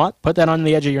machine you want, put that on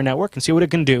the edge of your network, and see what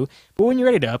it can do. But when you're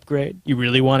ready to upgrade, you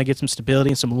really want to get some stability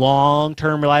and some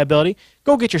long-term reliability,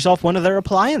 go get yourself one of their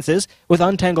appliances with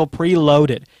Untangle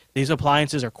preloaded. These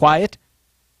appliances are quiet,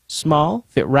 small,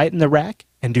 fit right in the rack,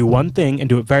 and do one thing and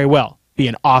do it very well. Be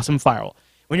an awesome firewall.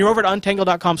 When you're over at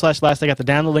untangle.com/last, I got the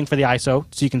download link for the ISO,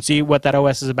 so you can see what that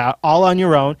OS is about all on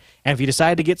your own. And if you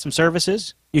decide to get some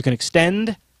services, you can you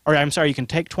can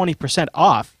take 20%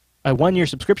 off a 1-year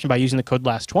subscription by using the code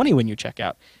LAST20 when you check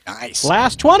out. Nice.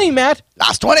 LAST20, Matt!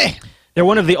 LAST20! They're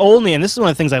one of the only, and this is one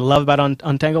of the things I love about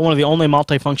Untangle, one of the only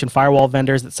multifunction firewall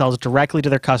vendors that sells directly to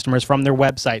their customers from their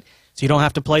website. So you don't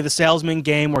have to play the salesman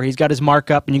game where he's got his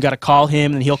markup and you got to call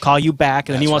him and he'll call you back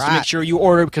and then he wants to make sure you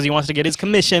order because he wants to get his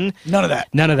commission. None of that.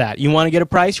 None of that. You want to get a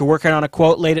price, you're working on a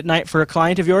quote late at night for a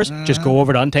client of yours, just go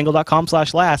over to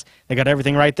untangle.com/last. They got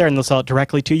everything right there and they'll sell it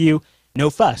directly to you. No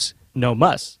fuss, no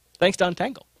muss. Thanks to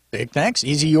Untangle. Big thanks.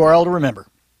 Easy URL to remember.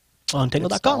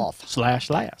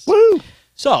 Untangle.com/last. Woo!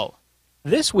 So,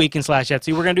 this week in Slash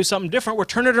Etsy, we're going to do something different. We're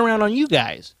turning it around on you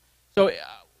guys. So,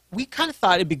 we kind of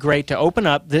thought it'd be great to open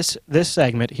up this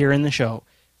segment here in the show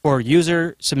for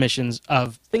user submissions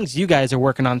of things you guys are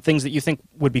working on, things that you think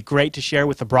would be great to share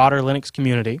with the broader Linux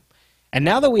community. And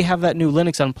now that we have that new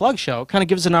Linux Unplugged show, it kind of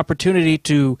gives us an opportunity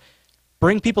to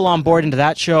bring people on board into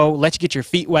that show, let you get your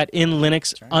feet wet in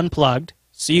Linux Unplugged,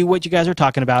 see what you guys are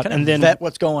talking about, Kind and of then vet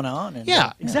what's going on. And,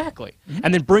 yeah, exactly.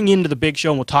 And then bring you into the big show,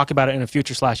 and we'll talk about it in a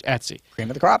future/Etsy. Cream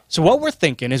of the crop. So what we're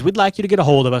thinking is we'd like you to get a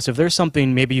hold of us if there's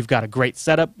something, maybe you've got a great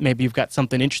setup, maybe you've got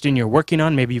something interesting you're working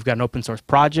on, maybe you've got an open source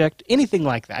project, anything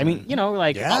like that. I mean, you know,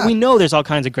 like we know there's all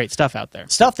kinds of great stuff out there.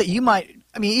 Stuff that you might,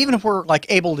 I mean, even if we're like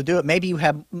able to do it, maybe you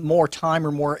have more time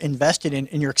or more invested in,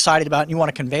 and you're excited about it, and you want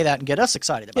to convey that and get us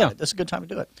excited about it. This is a good time to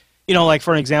do it. You know, like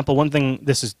for an example, one thing,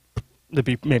 this is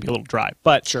be maybe a little dry,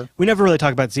 but we never really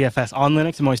talk about ZFS on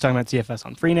Linux. I'm always talking about ZFS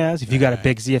on FreeNAS. If you got a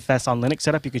big ZFS on Linux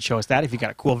setup, you could show us that. If you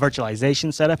got a cool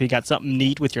virtualization setup, you got something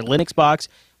neat with your Linux box,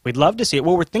 we'd love to see it.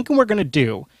 What we're thinking we're going to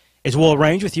do is we'll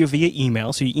arrange with you via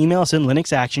email. So you email us in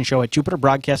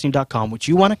linuxactionshow@jupiterbroadcasting.com, which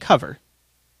you want to cover.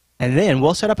 And then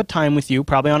we'll set up a time with you,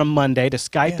 probably on a Monday, to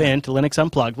Skype in to Linux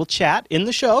Unplugged. We'll chat in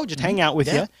the show, just hang out with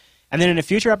you. And then in a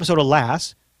future episode of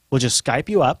Last, we'll just Skype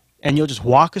you up, and you'll just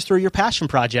walk us through your passion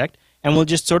project. And we'll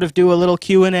just sort of do a little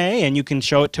Q&A, and you can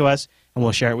show it to us, and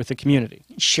we'll share it with the community.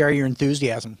 Share your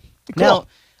enthusiasm. Cool. Now,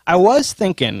 I was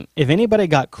thinking, if anybody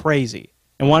got crazy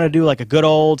and wanted to do like a good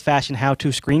old-fashioned how-to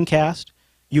screencast,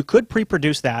 you could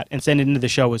pre-produce that and send it into the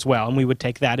show as well, and we would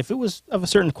take that if it was of a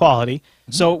certain quality.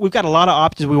 So we've got a lot of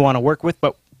options we want to work with,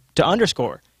 but to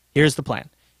underscore, here's the plan.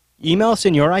 Email us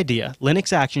in your idea,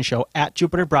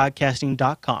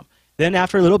 linuxactionshow@jupiterbroadcasting.com. Then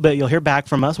after a little bit, you'll hear back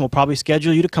from us, and we'll probably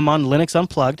schedule you to come on Linux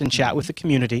Unplugged and chat with the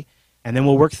community. And then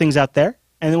we'll work things out there,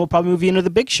 and then we'll probably move you into the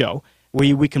big show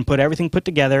where we can put everything put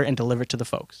together and deliver it to the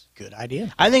folks. Good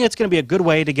idea. I think it's going to be a good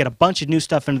way to get a bunch of new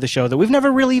stuff into the show that we've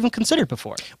never really even considered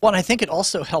before. Well, and I think it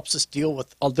also helps us deal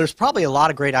with, there's probably a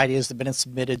lot of great ideas that have been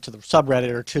submitted to the subreddit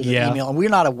or to the email, and we're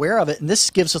not aware of it, and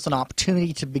this gives us an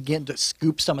opportunity to begin to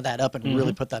scoop some of that up and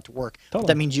really put that to work. But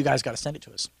that means you guys got to send it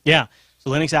to us. Yeah. So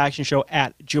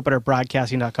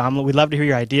linuxactionshow@jupiterbroadcasting.com. We'd love to hear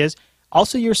your ideas.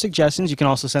 Also, your suggestions. You can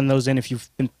also send those in if you've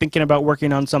been thinking about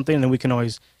working on something, and then we can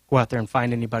always go out there and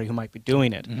find anybody who might be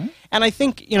doing it. And I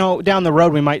think, you know, down the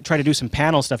road we might try to do some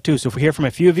panel stuff too. So if we hear from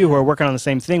a few of you who are working on the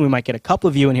same thing, we might get a couple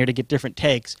of you in here to get different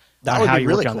takes on how you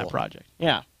work on that project.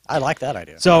 Yeah. I like that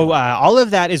idea. So all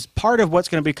of that is part of what's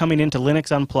going to be coming into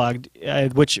Linux Unplugged,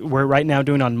 which we're right now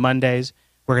doing on Mondays.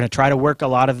 We're going to try to work a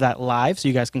lot of that live so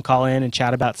you guys can call in and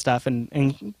chat about stuff and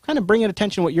kind of bring it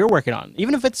attention to what you're working on.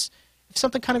 Even if it's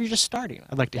something kind of you're just starting.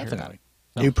 I'd like to hear that.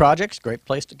 So. New projects, great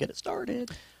place to get it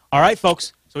started. All right,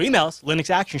 folks. So email us,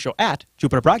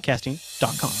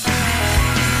 linuxactionshow@jupiterbroadcasting.com.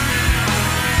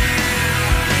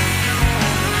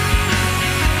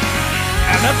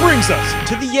 And that brings us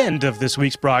to the end of this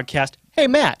week's broadcast. Hey,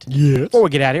 Matt. Yes? Before we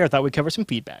get out of here, I thought we'd cover some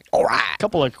feedback. All right. A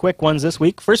couple of quick ones this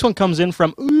week. First one comes in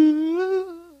from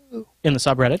in the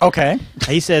subreddit. Okay.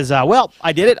 He says, well,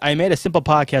 I did it. I made a simple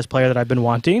podcast player that I've been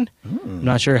wanting. I'm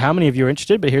not sure how many of you are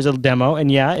interested, but here's a demo.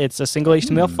 And yeah, it's a single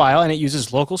HTML file, and it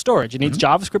uses local storage. It needs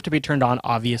JavaScript to be turned on,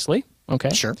 obviously.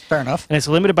 Okay. Sure. Fair enough. And it's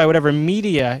limited by whatever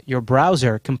media your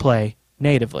browser can play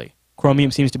natively.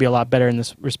 Chromium seems to be a lot better in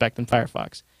this respect than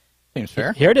Firefox. Seems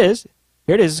fair. Here it is.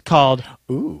 Here it is. It's called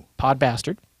Pod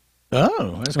Bastard.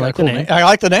 Oh, that's I like cool the name. I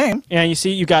like the name. And you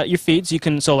see, you got your feeds. You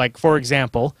can, so like, for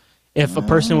example, if a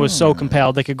person was so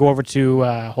compelled, they could go over to,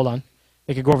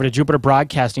 they could go over to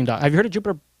JupiterBroadcasting. Have you heard of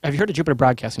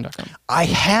JupiterBroadcasting.com? I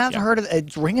have heard of it.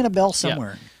 It's ringing a bell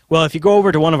somewhere. Yeah. Well, if you go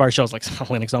over to one of our shows, like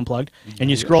Linux Unplugged, and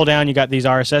you scroll down, you got these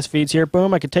RSS feeds here.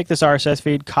 Boom, I could take this RSS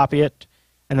feed, copy it,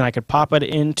 and then I could pop it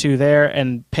into there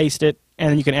and paste it, and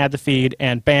then you can add the feed,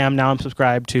 and bam, now I'm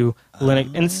subscribed to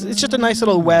Linux. And it's just a nice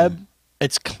little web.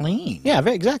 It's clean. Yeah,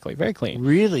 exactly. Very clean.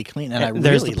 Really clean. And I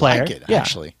there's really the player. like it, Yeah.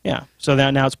 actually. Yeah. So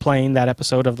now it's playing that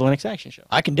episode of the Linux Action Show.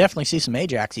 I can definitely see some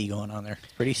Ajax-y going on there.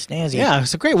 Pretty snazzy. Yeah,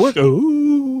 it's a great work.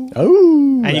 Ooh.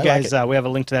 And you guys, we have a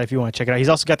link to that if you want to check it out. He's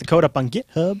also got the code up on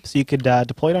GitHub, so you could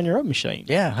deploy it on your own machine.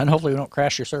 Yeah, and hopefully we don't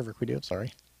crash your server if we do.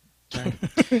 Sorry.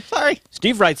 Sorry.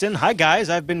 Steve writes in, hi guys,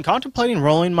 I've been contemplating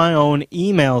rolling my own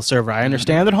email server. I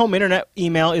understand that home internet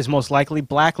email is most likely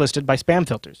blacklisted by spam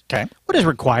filters. Okay. What is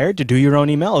required to do your own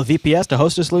email? A VPS to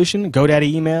host a solution?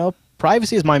 GoDaddy email?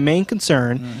 Privacy is my main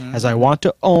concern as I want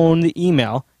to own the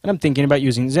email, and I'm thinking about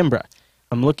using Zimbra.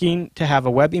 I'm looking to have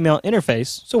a web email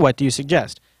interface, so what do you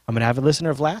suggest? I'm an avid listener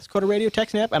of Last, Coda Radio,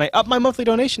 TechSnap, and I up my monthly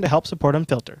donation to help support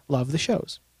Unfilter. Love the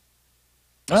shows.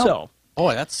 Well, so,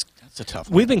 boy, that's a tough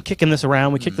one. We've been kicking this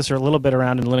around. We kicked this a little bit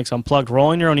around in Linux Unplugged.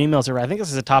 Rolling your own emails around. I think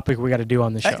this is a topic we got to do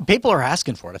on the show. People are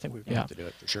asking for it. I think we're going to have to do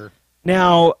it for sure.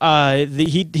 Now,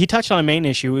 he touched on a main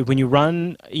issue. When you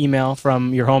run email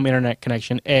from your home internet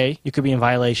connection, you could be in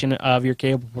violation of your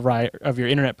cable provider, of your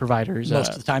internet provider's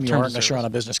Most of the time you terms are, of unless you're on service.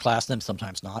 a business class, then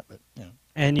sometimes not. But you know.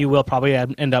 And you will probably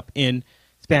end up in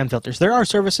spam filters. There are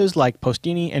services like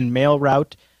Postini and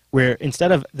MailRoute where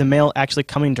instead of the mail actually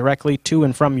coming directly to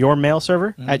and from your mail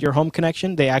server at your home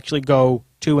connection, they actually go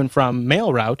to and from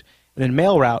MailRoute, and then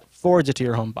MailRoute forwards it to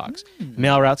your home box.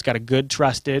 MailRoute's got a good,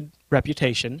 trusted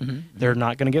reputation. They're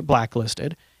not going to get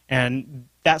blacklisted, and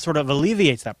that sort of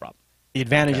alleviates that problem. The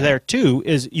advantage there, too,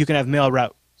 is you can have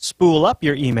MailRoute spool up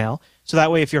your email, so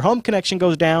that way if your home connection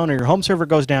goes down or your home server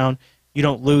goes down, you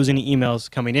don't lose any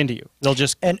emails coming into you. They'll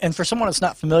just and for someone that's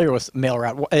not familiar with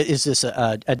MailRoute, is this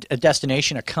a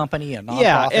destination, a company, a nonprofit?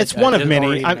 Yeah, it's one of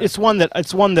many. It's one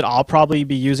that I'll probably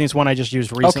be using. It's one I just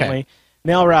used recently. Okay.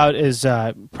 MailRoute is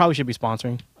probably should be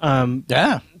sponsoring.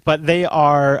 Yeah, but they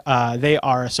are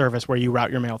a service where you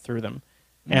route your mail through them,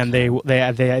 and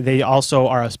they also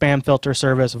are a spam filter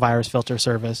service, virus filter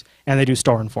service, and they do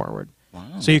store and forward.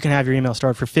 Wow. So you can have your email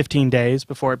stored for 15 days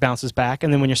before it bounces back,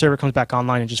 and then when your server comes back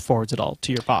online, it just forwards it all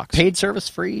to your box. Paid service,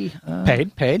 free?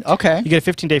 Paid. Okay. You get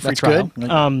a 15-day free trial.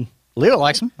 Good. Leo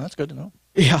likes them. That's good to know.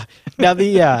 Yeah. Now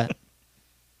the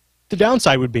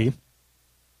downside would be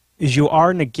is you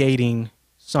are negating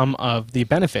some of the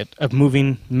benefit of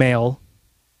moving mail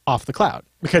off the cloud.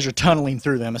 Because you're tunneling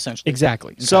through them, essentially.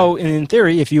 Exactly. Okay. So in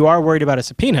theory, if you are worried about a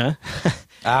subpoena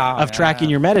of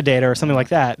tracking your metadata or something like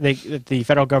that, the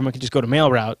federal government can just go to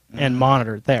MailRoute and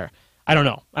monitor it there. I don't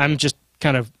know. I'm just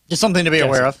kind of... Just something to be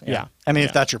aware of. Yeah. I mean,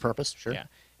 if that's your purpose, sure. Yeah.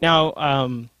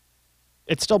 Now,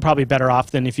 it's still probably better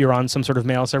off than if you're on some sort of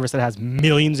mail service that has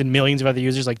millions and millions of other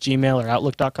users like Gmail or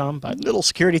Outlook.com. But little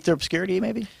security through obscurity,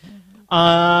 maybe?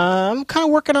 I'm kind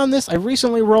of working on this. I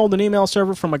recently rolled an email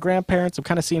server from my grandparents. I'm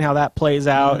kind of seeing how that plays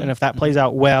out, and if that plays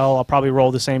out well, I'll probably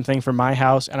roll the same thing for my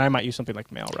house, and I might use something like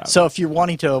MailRoute. So if you're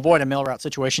wanting to avoid a MailRoute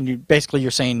situation,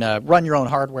 you're saying run your own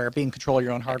hardware, be in control of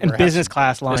your own hardware. And business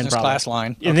class line. Business class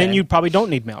line. And then you probably don't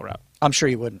need MailRoute. I'm sure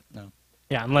you wouldn't, no.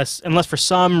 Yeah, unless for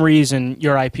some reason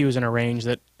your IP was in a range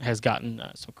that has gotten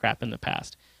some crap in the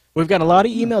past. We've got a lot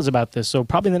of emails about this, so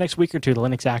probably in the next week or two, the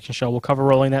Linux Action Show will cover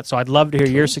rolling that, so I'd love to hear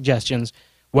your suggestions.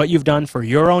 What you've done for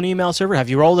your own email server. Have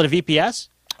you rolled it a VPS?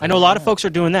 I know a lot of folks are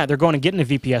doing that. They're going and getting a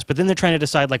VPS, but then they're trying to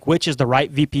decide like which is the right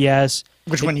VPS.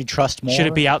 Which one you trust more? Should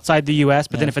it be outside the U.S.?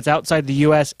 But then if it's outside the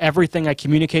U.S., everything I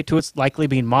communicate to it's likely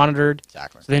being monitored.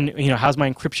 Exactly. So then, how's my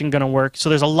encryption going to work? So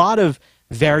there's a lot of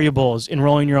variables in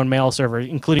rolling your own mail server,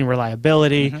 including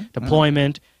reliability,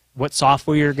 deployment, what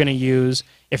software you're going to use.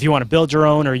 If you want to build your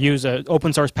own or use an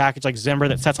open source package like Zimmer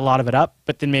that sets a lot of it up,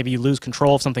 but then maybe you lose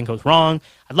control if something goes wrong.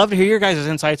 I'd love to hear your guys'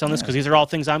 insights on this because these are all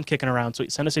things I'm kicking around. So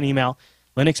send us an email,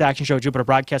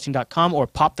 linuxactionshow@jupiterbroadcasting.com, or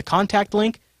pop the contact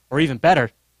link, or even better,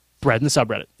 thread in the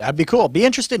subreddit. That'd be cool. Be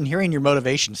interested in hearing your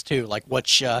motivations too. Like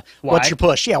what's your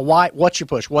push? Yeah, why? What's your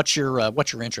push? What's your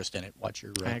interest in it? What's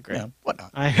your I agree.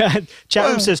 Whatnot? Chat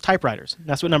room says typewriters.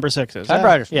 That's what number 6 is.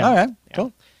 Typewriters. Yeah. All right. Yeah.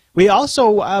 Cool. We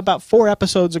also, about 4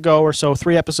 episodes ago or so,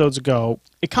 3 episodes ago,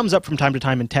 it comes up from time to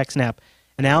time in TechSnap,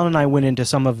 and Alan and I went into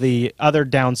some of the other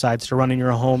downsides to running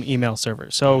your home email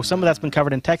server. So some of that's been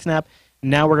covered in TechSnap.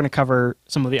 Now we're going to cover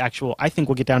some of the actual, I think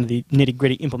we'll get down to the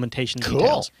nitty-gritty implementation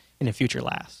details in a future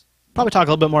LAS. Probably talk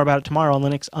a little bit more about it tomorrow on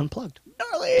Linux Unplugged.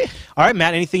 Gnarly. All right,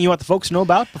 Matt, anything you want the folks to know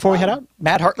about before we head out?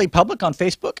 Matt Hartley Public on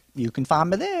Facebook. You can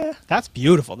find me there. That's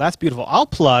beautiful. That's beautiful. I'll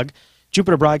plug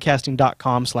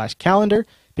jupiterbroadcasting.com/calendar.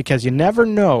 Because you never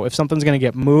know if something's going to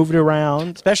get moved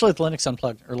around, especially with Linux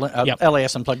Unplugged or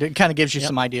LAS Unplugged. It kind of gives you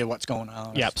some idea of what's going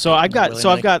on. Yep. So I'm going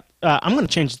to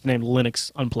change the name Linux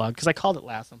Unplugged because I called it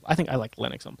last. I think I like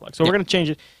Linux Unplugged. So we're going to change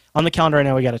it on the calendar right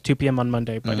now. We got a 2 p.m. on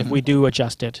Monday, but if we do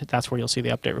adjust it, that's where you'll see the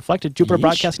update reflected.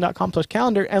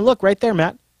 JupiterBroadcasting.com/calendar, and look right there,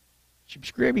 Matt.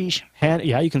 Scribbies.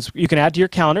 Yeah, you can add to your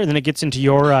calendar, and then it gets into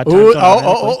your time zone.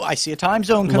 Oh! I see a time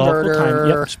zone converter.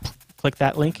 Local time. Yep. Click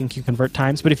that link and you can convert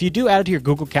times. But if you do add it to your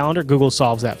Google Calendar, Google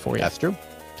solves that for you. That's true.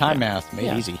 Time math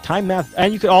made easy. Time math.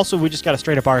 And you could also, we just got a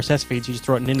straight up RSS feed, so you just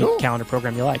throw it in any calendar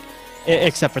program you like,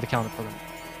 except for the calendar program.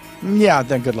 Yeah,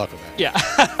 then good luck with that. Yeah.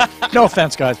 No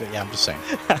offense, guys, but yeah, I'm just saying.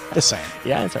 Just saying.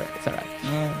 Yeah, it's all right. It's all right.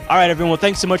 All right, everyone. Well,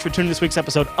 thanks so much for tuning this week's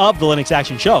episode of the Linux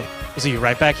Action Show. We'll see you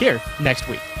right back here next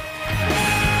week.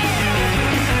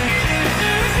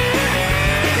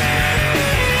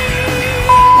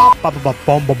 Oh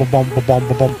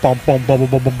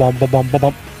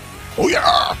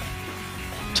yeah!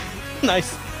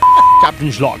 Nice.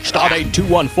 Captain's log, stardate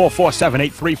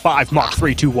 2144785 Mark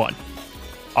 321.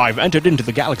 I've entered into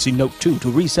the Galaxy Note 2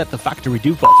 to reset the factory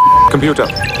default. Computer,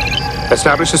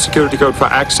 establish a security code for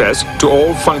access to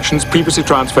all functions previously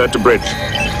transferred to bridge.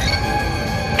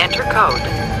 Enter code.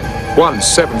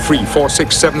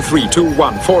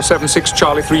 173467321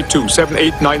 Charlie 32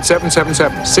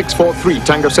 789777 643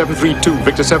 Tango 732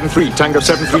 Victor 73 Tango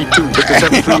 732 Victor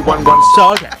 7311.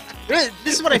 So okay,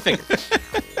 this is what I figured.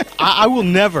 I will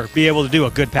never be able to do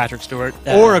a good Patrick Stewart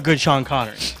or a good Sean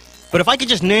Connery. But if I could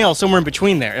just nail somewhere in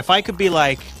between there, if I could be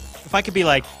like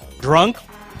drunk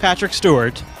Patrick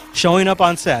Stewart showing up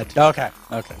on set, Okay.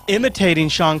 imitating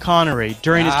Sean Connery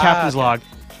during his captain's log,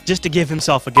 just to give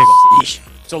himself a giggle.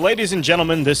 So, ladies and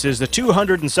gentlemen, this is the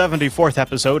 274th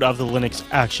episode of the Linux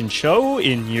Action Show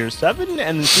in Year 7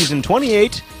 and Season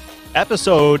 28,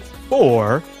 Episode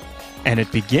 4, and it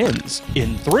begins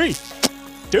in 3,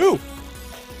 2.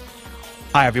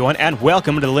 Hi, everyone, and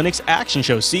welcome to the Linux Action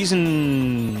Show,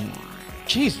 Season...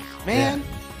 Jesus, man.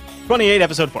 28,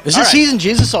 Episode 4. Is it Season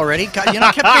Jesus already? God,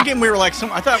 I kept thinking we were like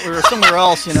I thought we were somewhere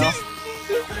else,